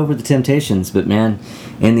put that over the Temptations, but man,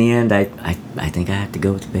 in the end, I think I have to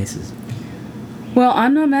go with the Faces. Well,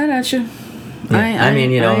 I'm not mad at you. Yeah. I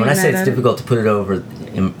mean, when I say it's difficult to put it over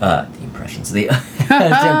the Impressions, the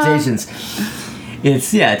Temptations,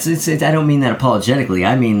 it's I don't mean that apologetically.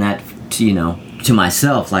 I mean that to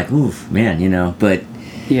myself, like, oof, man, but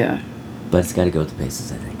yeah, but it's got to go with the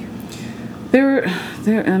Faces, I think.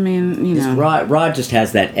 I mean, Rod just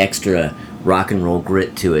has that extra rock and roll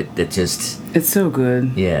grit to it that just... It's so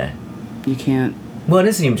good. Yeah. You can't... Well, it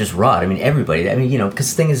isn't even just Rod. I mean, everybody. I mean, because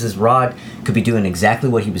the thing is Rod could be doing exactly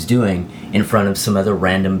what he was doing in front of some other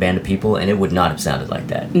random band of people, and it would not have sounded like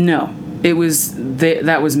that. No. It was...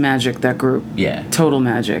 that was magic, that group. Yeah. Total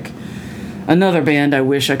magic. Another band I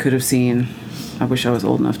wish I could have seen. I wish I was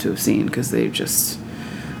old enough to have seen, because they just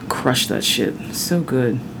crushed that shit. So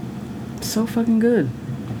good. So fucking good.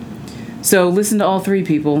 So listen to all three,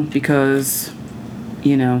 people, because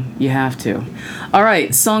you have to. All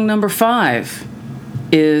right, song number 5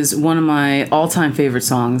 is one of my all-time favorite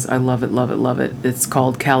songs. I love it, love it, love it. It's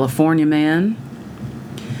called California Man.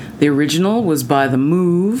 The original was by The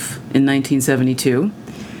Move in 1972,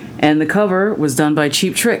 and the cover was done by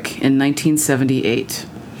Cheap Trick in 1978.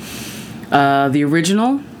 The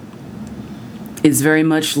original is very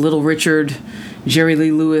much Little Richard, Jerry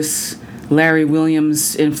Lee Lewis, Larry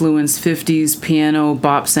Williams influenced 50s piano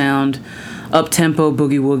bop sound, up-tempo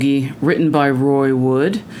boogie woogie, written by Roy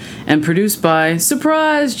Wood and produced by,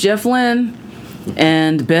 surprise, Jeff Lynne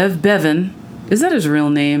and Bev Bevan. Is that his real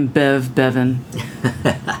name, Bev Bevan?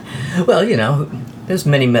 Well, you know, there's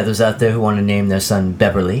many mothers out there who want to name their son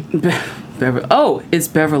Beverly. Oh, it's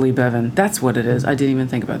Beverly Bevan. That's what it is. I didn't even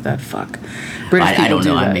think about that. Fuck. British I people don't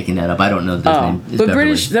know. do that. I'm making that up. I don't know that his name is But Beverly.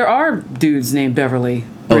 British, there are dudes named Beverly.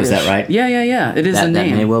 Oh, is British. that right? Yeah. It is a That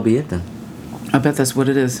name. may well be it then. I bet that's what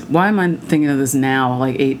it is. Why am I thinking of this now,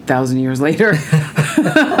 like 8,000 years later?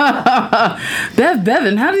 Bev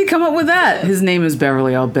Bevan, how did he come up with that? His name is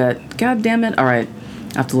Beverly, I'll bet. God damn it. All right.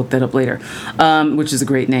 I have to look that up later, which is a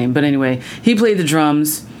great name. But anyway, he played the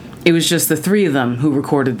drums. It was just the three of them who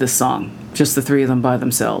recorded this song. Just the three of them by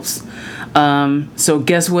themselves. So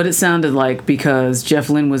guess what it sounded like, because Jeff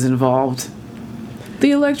Lynne was involved.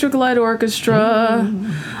 The Electric Light Orchestra.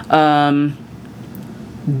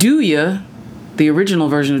 Do Ya, the original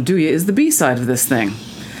version of Do Ya, is the B-side of this thing.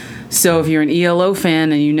 So if you're an ELO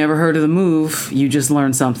fan and you never heard of The Move, you just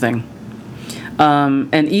learned something.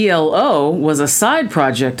 And ELO was a side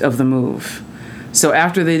project of The Move. So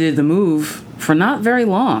after they did The Move, for not very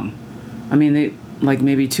long, I mean, they like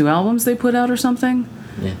maybe 2 albums they put out or something,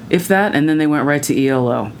 if that, and then they went right to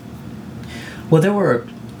ELO. Well, there were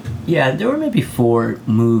maybe 4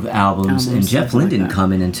 Move albums and Jeff Lynne didn't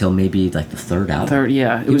come in until maybe like the 3rd album.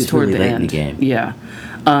 It was toward really the late end. in the game. Yeah,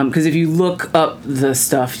 because if you look up the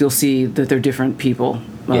stuff, you'll see that they're different people.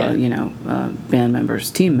 Band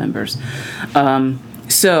members, team members.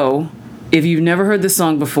 So, if you've never heard this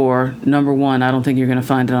song before, number 1, I don't think you're going to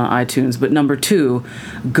find it on iTunes. But number 2,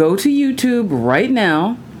 go to YouTube right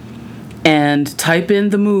now and type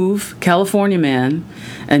in The Move, California Man,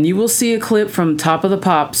 and you will see a clip from Top of the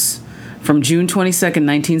Pops from June 22nd,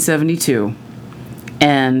 1972,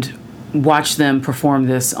 and watch them perform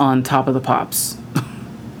this on Top of the Pops.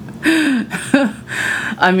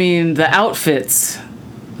 I mean, the outfits,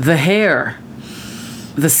 the hair,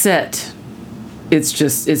 the set,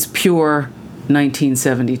 it's pure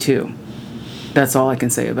 1972. That's all I can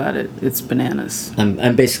say about it. It's bananas.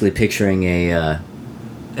 I'm basically picturing a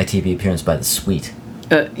TV appearance by The Sweet.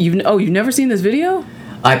 You've never seen this video?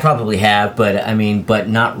 I probably have, but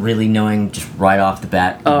not really knowing just right off the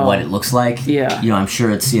bat what it looks like. Yeah. I'm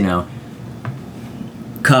sure it's,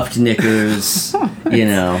 cuffed knickers,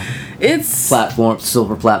 It's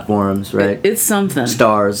silver platforms, right? It's something.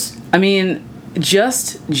 Stars. I mean,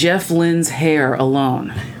 just Jeff Lynne's hair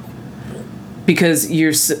alone. Because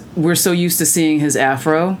we're so used to seeing his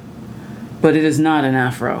afro, but it is not an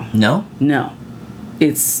afro. No? No.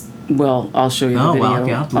 It's, I'll show you the video.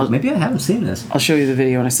 Well, okay. Maybe I haven't seen this. I'll show you the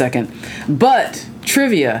video in a second. But,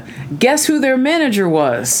 trivia, guess who their manager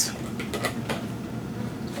was?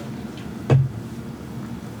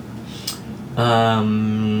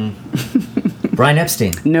 Brian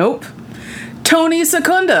Epstein. Nope. Tony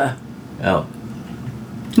Secunda. Oh.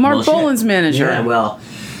 Mark Bolan's manager. Yeah, well,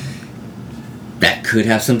 that could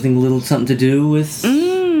have something to do with...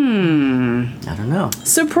 I don't know.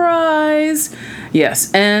 Surprise!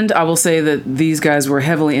 Yes, and I will say that these guys were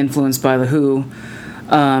heavily influenced by The Who,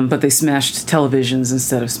 but they smashed televisions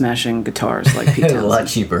instead of smashing guitars like Pete Townsend. A lot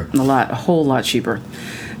cheaper. A whole lot cheaper.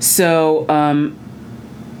 So,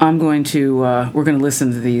 we're going to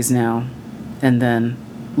listen to these now, and then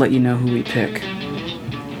let you know who we pick.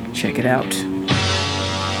 Check it out.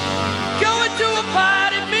 Going to a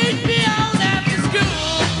party, meet me on after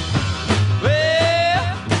school.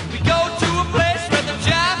 Well, we go to a place where the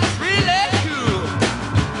job is really cool.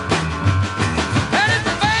 And if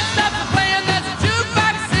the band stops playing, there's a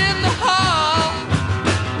jukebox in the hall.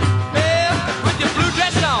 Well, with your blue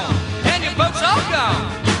dress on and your folks all gone,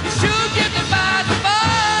 you sure get me by the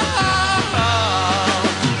ball.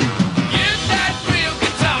 Get that real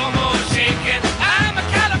guitar more shaking. I'm a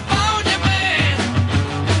California man.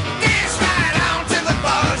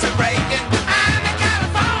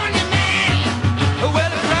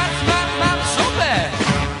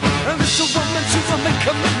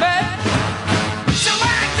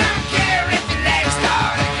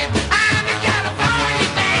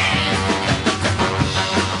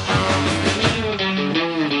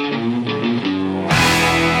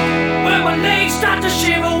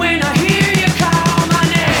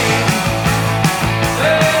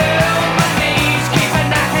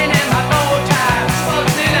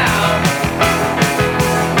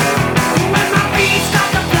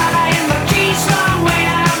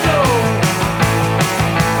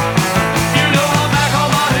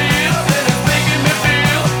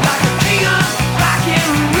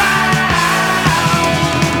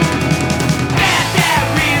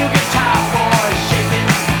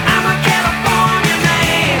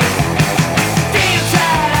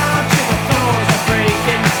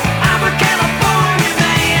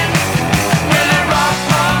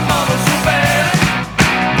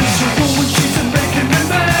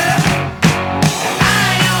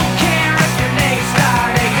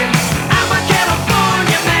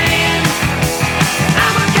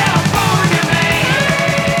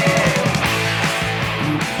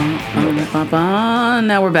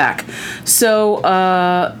 Now we're back. So,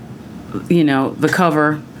 the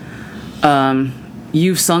cover.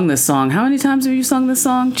 You've sung this song. How many times have you sung this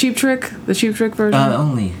song? Cheap Trick? The Cheap Trick version?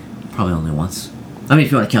 Probably only once. I mean,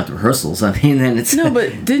 if you want to count the rehearsals, I mean, then it's... No,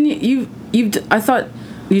 but didn't you... I thought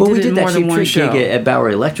you did it more than one show. We did that Cheap Trick gig at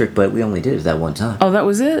Bowery Electric, but we only did it that one time. Oh, that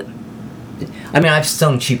was it? I mean, I've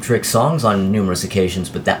sung Cheap Trick songs on numerous occasions,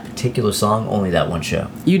 but that particular song, only that one show.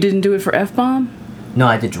 You didn't do it for F-Bomb? No,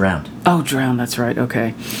 I did Drowned. Oh, Drowned, that's right,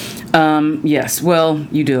 okay. Yes, well,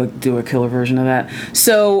 you do a killer version of that.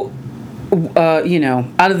 So,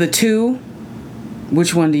 out of the two,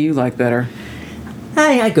 which one do you like better?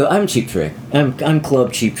 I'm Cheap Trick. I'm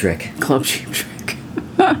Club Cheap Trick. Club Cheap Trick.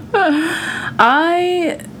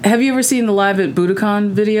 Have you ever seen the Live at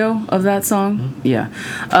Budokan video of that song? Mm-hmm. Yeah.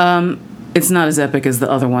 It's not as epic as the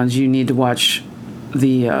other ones. You need to watch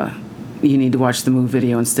the Move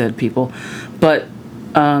video instead, people. But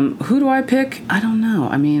who do I pick? I don't know.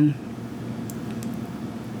 I mean,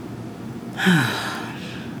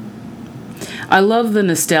 I love the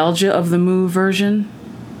nostalgia of the Move version.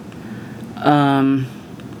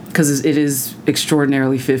 Because it is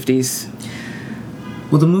extraordinarily 50s.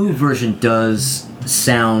 Well, the Move version does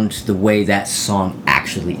sound the way that song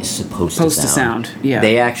actually is supposed to sound. Yeah.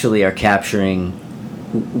 They actually are capturing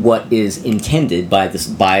what is intended by the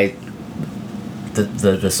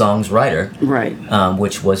song's writer. Right.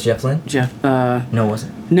 Which was Jeff Lynne? No, was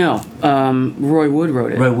it? No. Roy Wood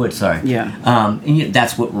wrote it. Roy Wood, sorry. Yeah. And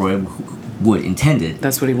that's what Roy Wood intended.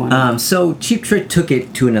 That's what he wanted. So Cheap Trick took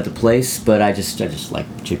it to another place, but I just like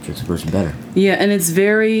Cheap Trick's version better. Yeah, and it's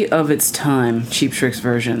very of its time, Cheap Trick's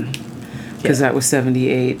version, because that was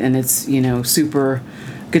 78, and it's super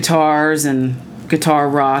guitars and guitar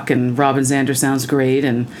rock, and Robin Zander sounds great,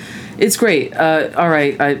 and it's great. All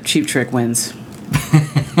right, Cheap Trick wins.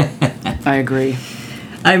 I agree.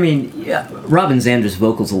 I mean, Robin Zander's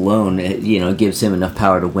vocals alone, gives him enough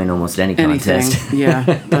power to win almost any contest. Anything.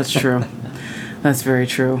 Yeah, that's true. That's very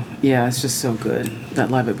true. Yeah, it's just so good. That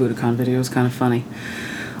Live at Budokan video is kind of funny.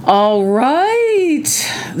 All right.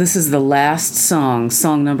 This is the last song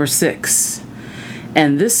number 6.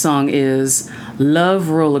 And this song is Love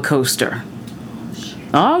Roller Coaster.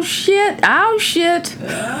 Oh, shit. Oh, shit.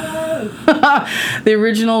 The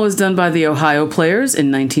original was done by the Ohio Players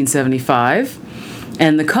in 1975.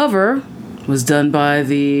 And the cover was done by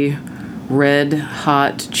the Red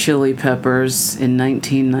Hot Chili Peppers in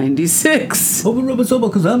 1996.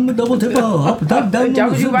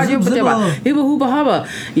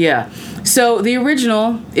 Yeah. So the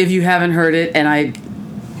original, if you haven't heard it, and I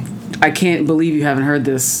can't believe you haven't heard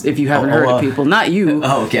this if you haven't heard it, people. Not you.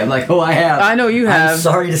 Oh, okay. I'm like, I have. I know you have. I'm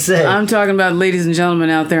sorry to say. I'm talking about ladies and gentlemen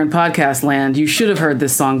out there in podcast land. You should have heard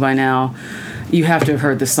this song by now. You have to have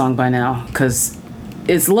heard this song by now, because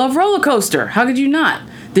it's Love Roller Coaster. How could you not?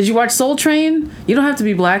 Did you watch Soul Train? You don't have to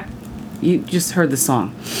be black. You just heard the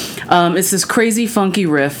song. It's this crazy, funky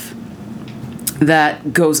riff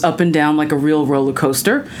that goes up and down like a real roller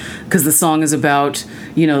coaster, because the song is about,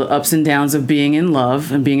 the ups and downs of being in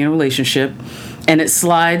love and being in a relationship. And it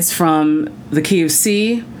slides from the key of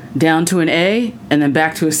C down to an A and then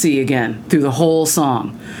back to a C again through the whole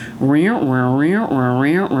song. Up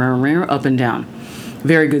and down.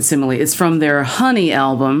 Very good simile. It's from their Honey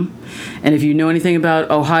album. And if you know anything about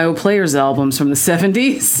Ohio Players albums from the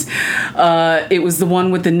 70s, it was the one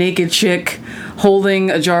with the naked chick holding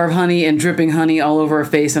a jar of honey and dripping honey all over her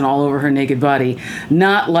face and all over her naked body.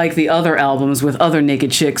 Not like the other albums with other naked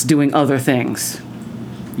chicks doing other things.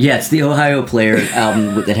 Yeah, it's the Ohio Players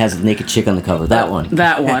album that has a naked chick on the cover. That one.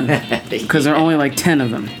 That one. Because there are only like 10 of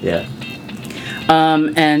them. Yeah.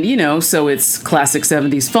 And, so it's classic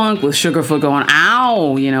 70s funk with Sugarfoot going,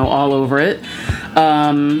 ow, all over it.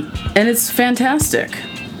 And it's fantastic.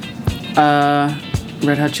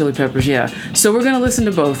 Red Hot Chili Peppers, yeah. So we're going to listen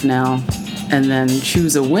to both now and then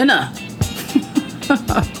choose a winner.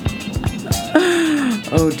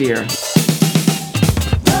 Oh, dear.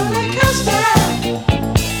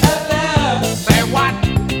 Say what?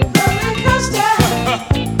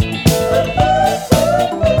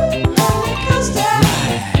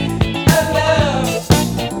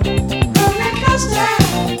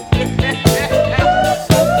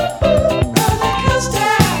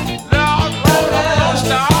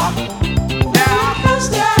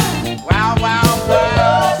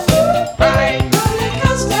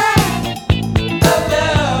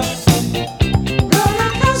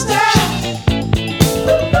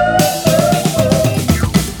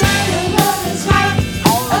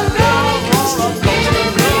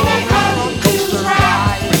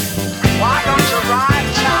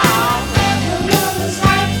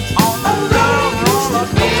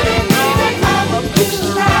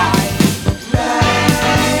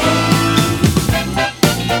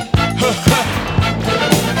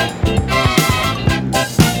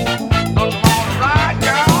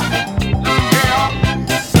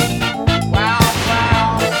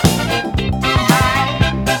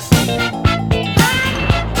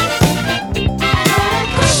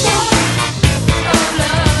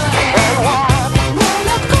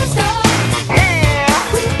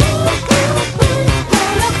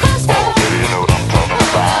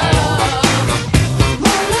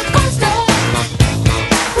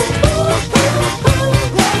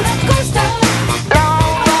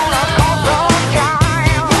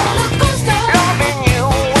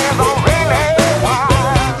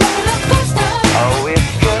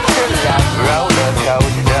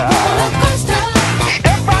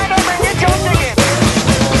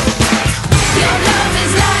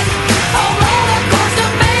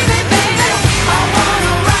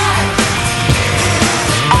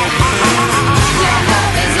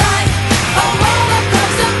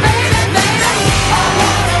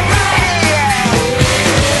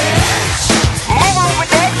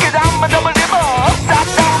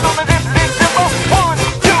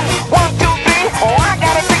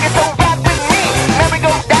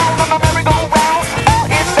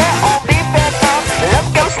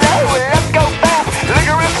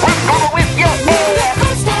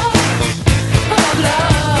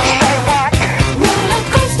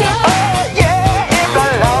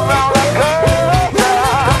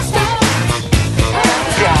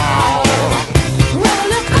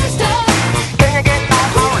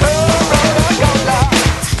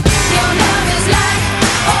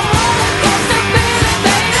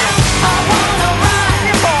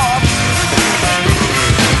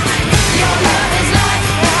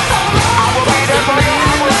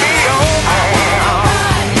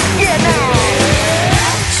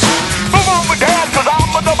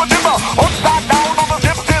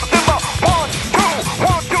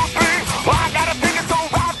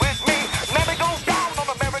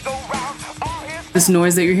 This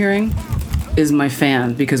noise that you're hearing is my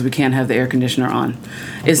fan because we can't have the air conditioner on.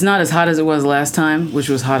 It's not as hot as it was last time, which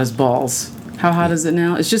was hot as balls. How hot is it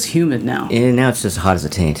now? It's just humid now. And now it's just hot as a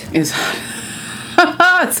taint. It's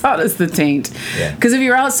it's hot as the taint. Yeah. Because if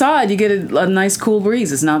you're outside, you get a nice cool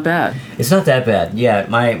breeze. It's not bad. It's not that bad. Yeah,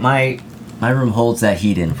 my room holds that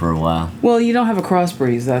heat in for a while. Well, you don't have a cross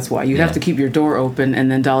breeze, that's why. You'd have to keep your door open,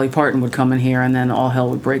 and then Dolly Parton would come in here, and then all hell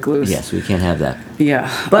would break loose. Yes, we can't have that.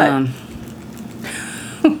 Yeah. But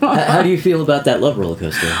how do you feel about that Love Roller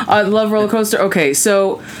Coaster? I love Roller Coaster. Okay,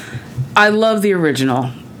 so I love the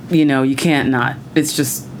original. You know, you can't not. It's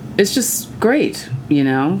just great, you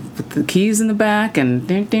know, with the keys in the back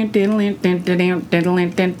and it's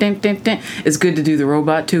good to do the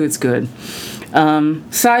robot too. It's good.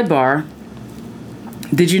 Sidebar.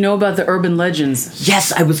 Did you know about the urban legends?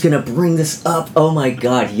 Yes, I was going to bring this up. Oh my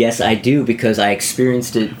god, yes I do, because I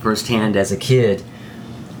experienced it firsthand as a kid.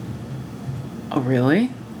 Oh, really?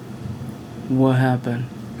 What happened?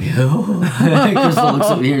 Crystal looks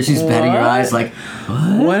up here, she's batting her eyes like,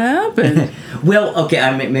 what happened? Well,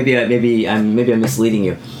 okay, maybe I'm misleading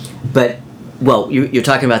you. But, well, you're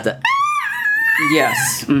talking about the...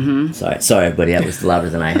 Yes. Mm-hmm. Sorry, buddy, that was louder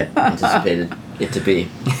than I had anticipated it to be.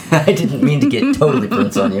 I didn't mean to get totally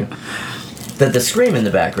Prince on you. The scream in the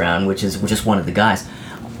background, which is one of the guys.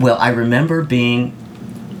 Well, I remember being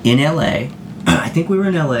in L.A. I think we were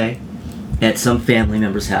in L.A. at some family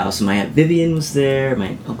member's house. My Aunt Vivian was there,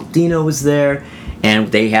 my Uncle Dino was there,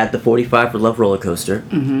 and they had the 45 for Love Roller Coaster.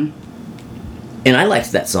 Mm-hmm. And I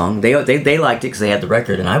liked that song. They liked it because they had the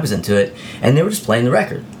record, and I was into it, and they were just playing the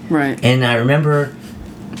record. Right. And I remember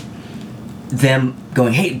them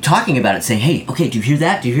going, hey, talking about it, saying, hey, okay, do you hear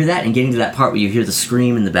that? Do you hear that? And getting to that part where you hear the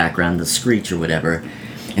scream in the background, the screech or whatever,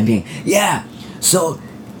 and being, yeah, so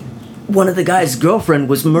one of the guy's girlfriend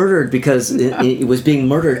was murdered because it was being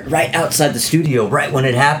murdered right outside the studio, right when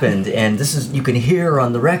it happened, and this is, you can hear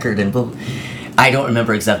on the record, and I don't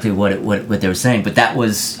remember exactly what they were saying, but I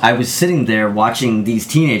was sitting there watching these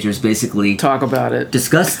teenagers basically talk about it,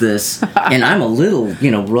 discuss this, and I'm a little,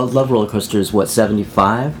 Love Roller Coaster is what,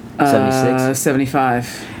 75? 76?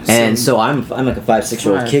 75. And so I'm like a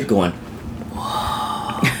 5-6-year-old kid going,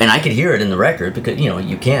 whoa. And I could hear it in the record because,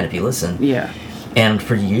 you can if you listen. Yeah. And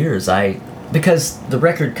for years, because the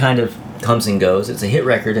record kind of comes and goes, it's a hit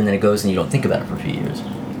record, and then it goes and you don't think about it for a few years.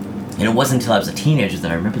 And it wasn't until I was a teenager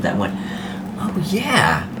that I remembered that and went, oh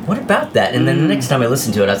yeah, what about that? And then the next time I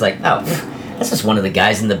listened to it, I was like, oh, that's just one of the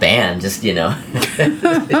guys in the band, just,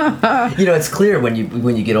 it's clear when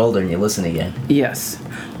you get older and you listen again. Yes.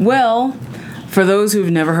 Well, for those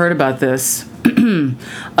who've never heard about this,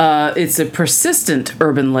 it's a persistent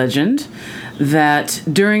urban legend that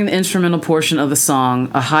during the instrumental portion of the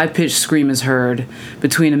song, a high-pitched scream is heard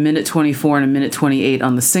between 1:24 and 1:28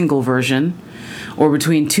 on the single version, or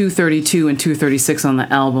between 2:32 and 2:36 on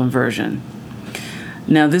the album version.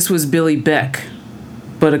 Now, this was Billy Beck,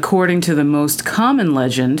 but according to the most common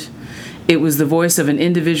legend, it was the voice of an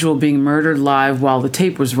individual being murdered live while the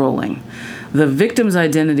tape was rolling. The victim's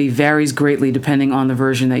identity varies greatly depending on the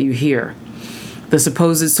version that you hear. The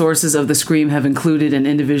supposed sources of the scream have included an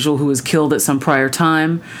individual who was killed at some prior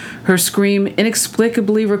time, her scream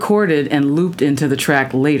inexplicably recorded and looped into the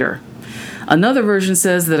track later. Another version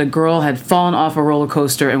says that a girl had fallen off a roller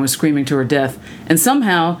coaster and was screaming to her death, and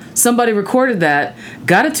somehow somebody recorded that,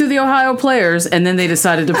 got it to the Ohio Players, and then they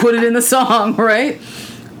decided to put it in the song, right?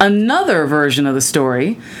 Another version of the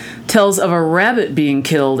story tells of a rabbit being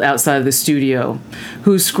killed outside of the studio,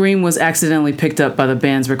 whose scream was accidentally picked up by the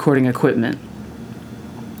band's recording equipment,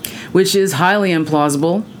 which is highly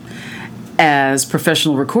implausible, as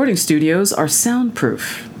professional recording studios are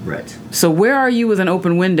soundproof. Right. So where are you with an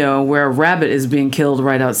open window where a rabbit is being killed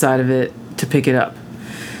right outside of it to pick it up?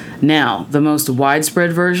 Now, the most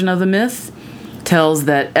widespread version of the myth tells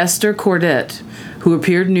that Esther Cordet, who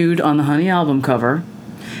appeared nude on the Honey album cover,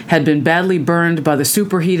 had been badly burned by the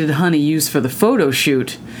superheated honey used for the photo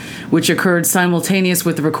shoot, which occurred simultaneous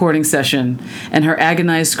with the recording session, and her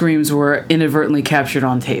agonized screams were inadvertently captured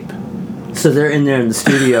on tape. So they're in there in the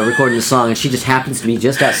studio recording the song, and she just happens to be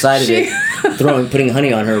just outside of it, putting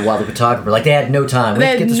honey on her while the photographer, they had no time. We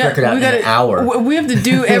have to get this record out in an hour. We have to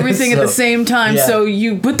do everything at the same time. Yeah. So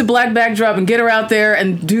you put the black backdrop and get her out there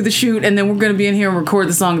and do the shoot, and then we're going to be in here and record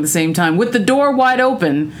the song at the same time with the door wide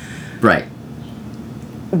open. Right.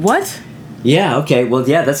 What? Yeah, okay. Well,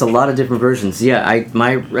 yeah, that's a lot of different versions. Yeah,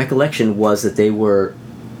 my recollection was that they were,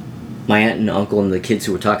 my aunt and uncle and the kids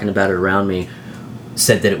who were talking about it around me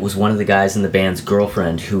said that it was one of the guys in the band's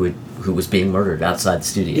girlfriend who was being murdered outside the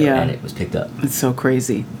studio, and it was picked up. It's so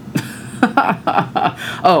crazy.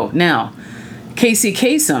 Oh, now, Casey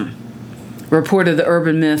Kasem reported the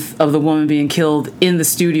urban myth of the woman being killed in the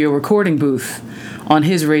studio recording booth on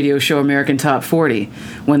his radio show American Top 40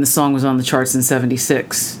 when the song was on the charts in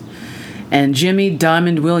 76. And Jimmy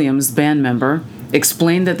Diamond Williams, band member,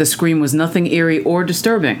 explained that the scream was nothing eerie or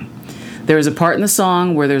disturbing. There is a part in the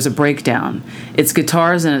song where there's a breakdown. It's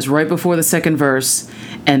guitars and it's right before the second verse,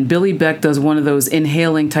 and Billy Beck does one of those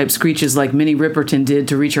inhaling type screeches like Minnie Riperton did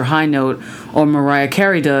to reach her high note, or Mariah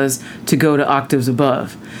Carey does to go to octaves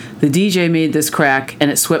above. The DJ made this crack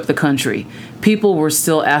and it swept the country. People were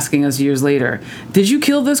still asking us years later, "Did you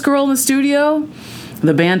kill this girl in the studio?"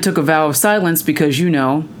 The band took a vow of silence because, you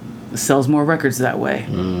know, it sells more records that way.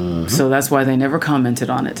 Mm-hmm. So that's why they never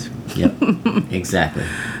commented on it. Yep, exactly.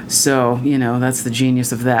 So, you know, that's the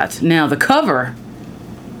genius of that. Now, the cover.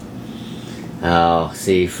 Oh,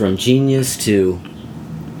 see, from genius to...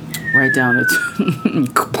 Right down the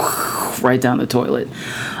toilet.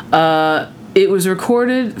 It was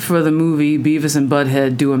recorded for the movie Beavis and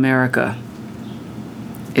Butthead Do America.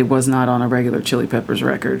 It was not on a regular Chili Peppers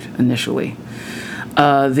record initially.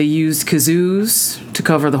 They used kazoos to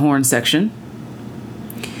cover the horn section.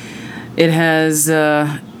 It has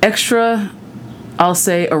extra, I'll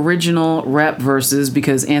say, original rap verses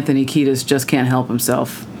because Anthony Kiedis just can't help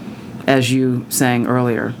himself, as you sang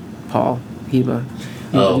earlier, Paul Heba.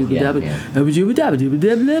 Oh, yeah.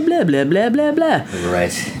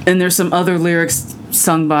 Right. And there's some other lyrics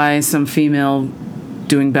sung by some female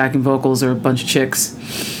doing backing vocals or a bunch of chicks.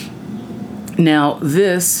 Now,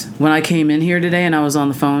 this, when I came in here today and I was on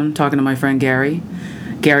the phone talking to my friend Gary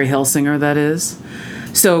Helsinger, that is.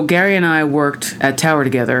 So Gary and I worked at Tower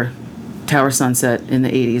together, Tower Sunset, in the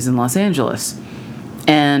 80s in Los Angeles.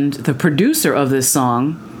 And the producer of this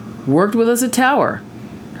song worked with us at Tower.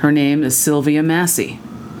 Her name is Sylvia Massey.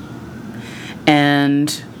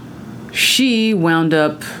 And she wound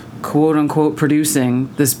up, quote-unquote,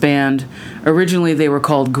 producing this band. Originally, they were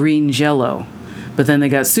called Green Jello, but then they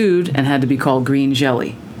got sued and had to be called Green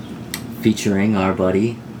Jelly. Featuring our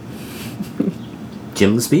buddy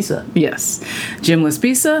Jim Laspisa. Yes. Jim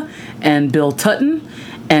Laspisa and Bill Tutton,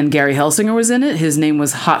 and Gary Helsinger was in it. His name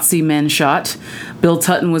was Hotsy Menshot. Bill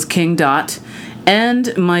Tutton was King Dot.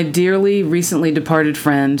 And my dearly recently departed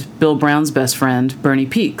friend, Bill Brown's best friend, Bernie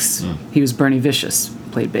Peaks. He was Bernie Vicious,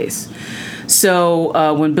 played bass.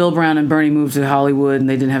 So when Bill Brown and Bernie moved to Hollywood and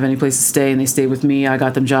they didn't have any place to stay and they stayed with me, I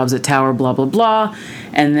got them jobs at Tower, blah, blah, blah.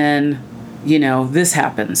 And then, you know, this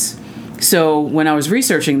happens. So when I was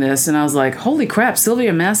researching this and I was like, holy crap,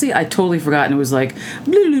 Sylvia Massey? I totally forgot. And it was like,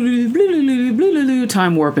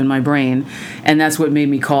 time warp in my brain. And that's what made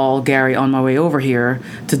me call Gary on my way over here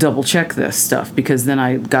to double check this stuff, because then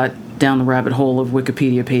I got down the rabbit hole of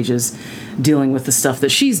Wikipedia pages dealing with the stuff that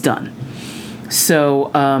she's done.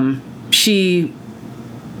 So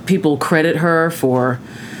people credit her for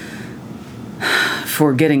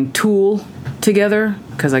getting Tool together,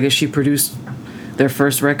 because I guess she produced their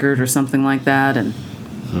first record or something like that, and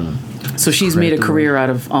so she's made a career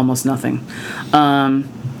out of almost nothing.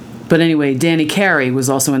 But anyway, Danny Carey was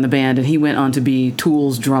also in the band, and he went on to be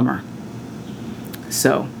Tool's drummer.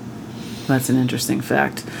 So that's an interesting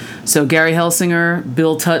fact. So Gary Helsinger,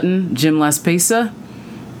 Bill Tutton, Jim Laspisa,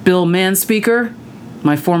 Bill Manspeaker,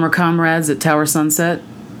 my former comrades at Tower Sunset.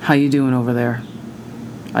 How you doing over there?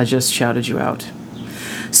 I just shouted you out.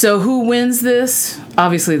 So who wins this?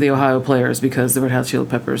 Obviously the Ohio Players, because the Red Hot Chili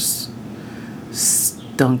Peppers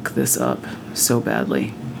stunk this up so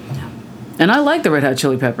badly. Yeah. And I like the Red Hot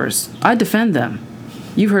Chili Peppers. I defend them.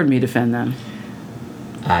 You've heard me defend them.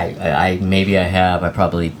 I maybe I have. I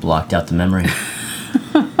probably blocked out the memory.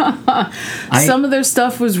 Some of their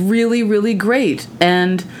stuff was really, really great.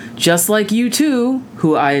 And just like U2,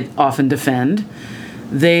 who I often defend,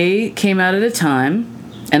 they came out at a time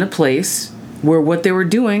and a place where what they were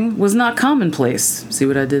doing was not commonplace. See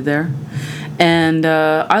what I did there? And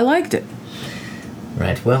I liked it.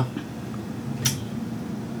 Right, well.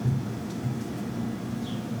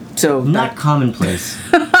 So not commonplace.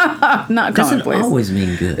 Not doesn't commonplace. Always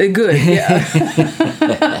mean good. Good, yeah.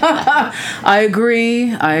 I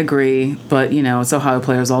agree. But, you know, it's Ohio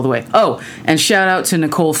Players all the way. Oh, and shout out to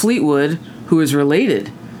Nicole Fleetwood, who is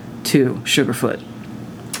related to Sugarfoot.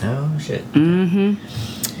 Oh, shit. Mm-hmm.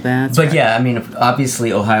 That's but right. Yeah, I mean,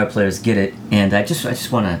 obviously Ohio Players get it, and I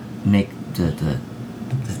just want to make the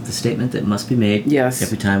statement that must be made. Yes.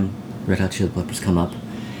 Every time Red Hot Chili Peppers come up,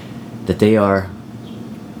 that they are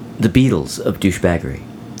the Beatles of douchebaggery.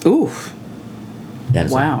 Oof. That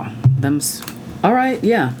is wow. Them's all right.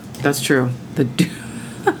 Yeah, that's true. The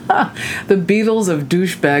Beatles of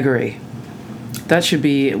douchebaggery. That should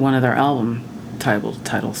be one of their album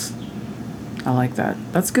titles. I like that.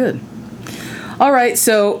 That's good. All right,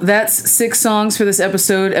 so that's 6 songs for this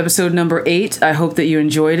episode number 8. I hope that you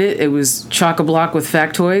enjoyed it. It was chock-a-block with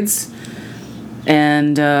factoids.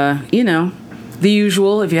 And, the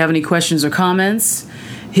usual. If you have any questions or comments,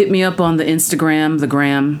 hit me up on the Instagram, the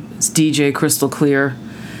gram. It's DJ Crystal Clear.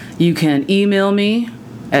 You can email me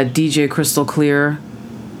at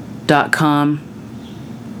djcrystalclear.com.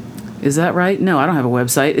 Is that right? No, I don't have a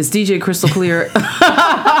website. It's DJ Crystal Clear.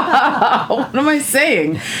 What am I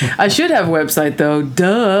saying? I should have a website, though.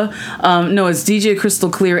 Duh. No, it's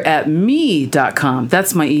djcrystalclear@me.com.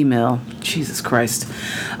 That's my email. Jesus Christ.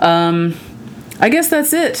 I guess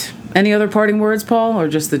that's it. Any other parting words, Paul, or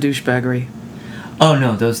just the douchebaggery? Oh,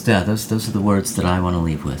 no, those are the words that I want to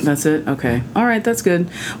leave with. That's it? Okay. All right, that's good.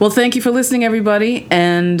 Well, thank you for listening, everybody.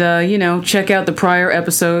 And, check out the prior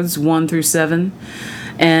episodes, 1 through 7.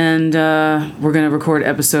 And we're going to record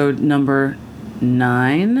episode number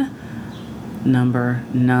 9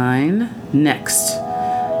 next.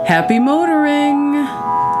 Happy motoring!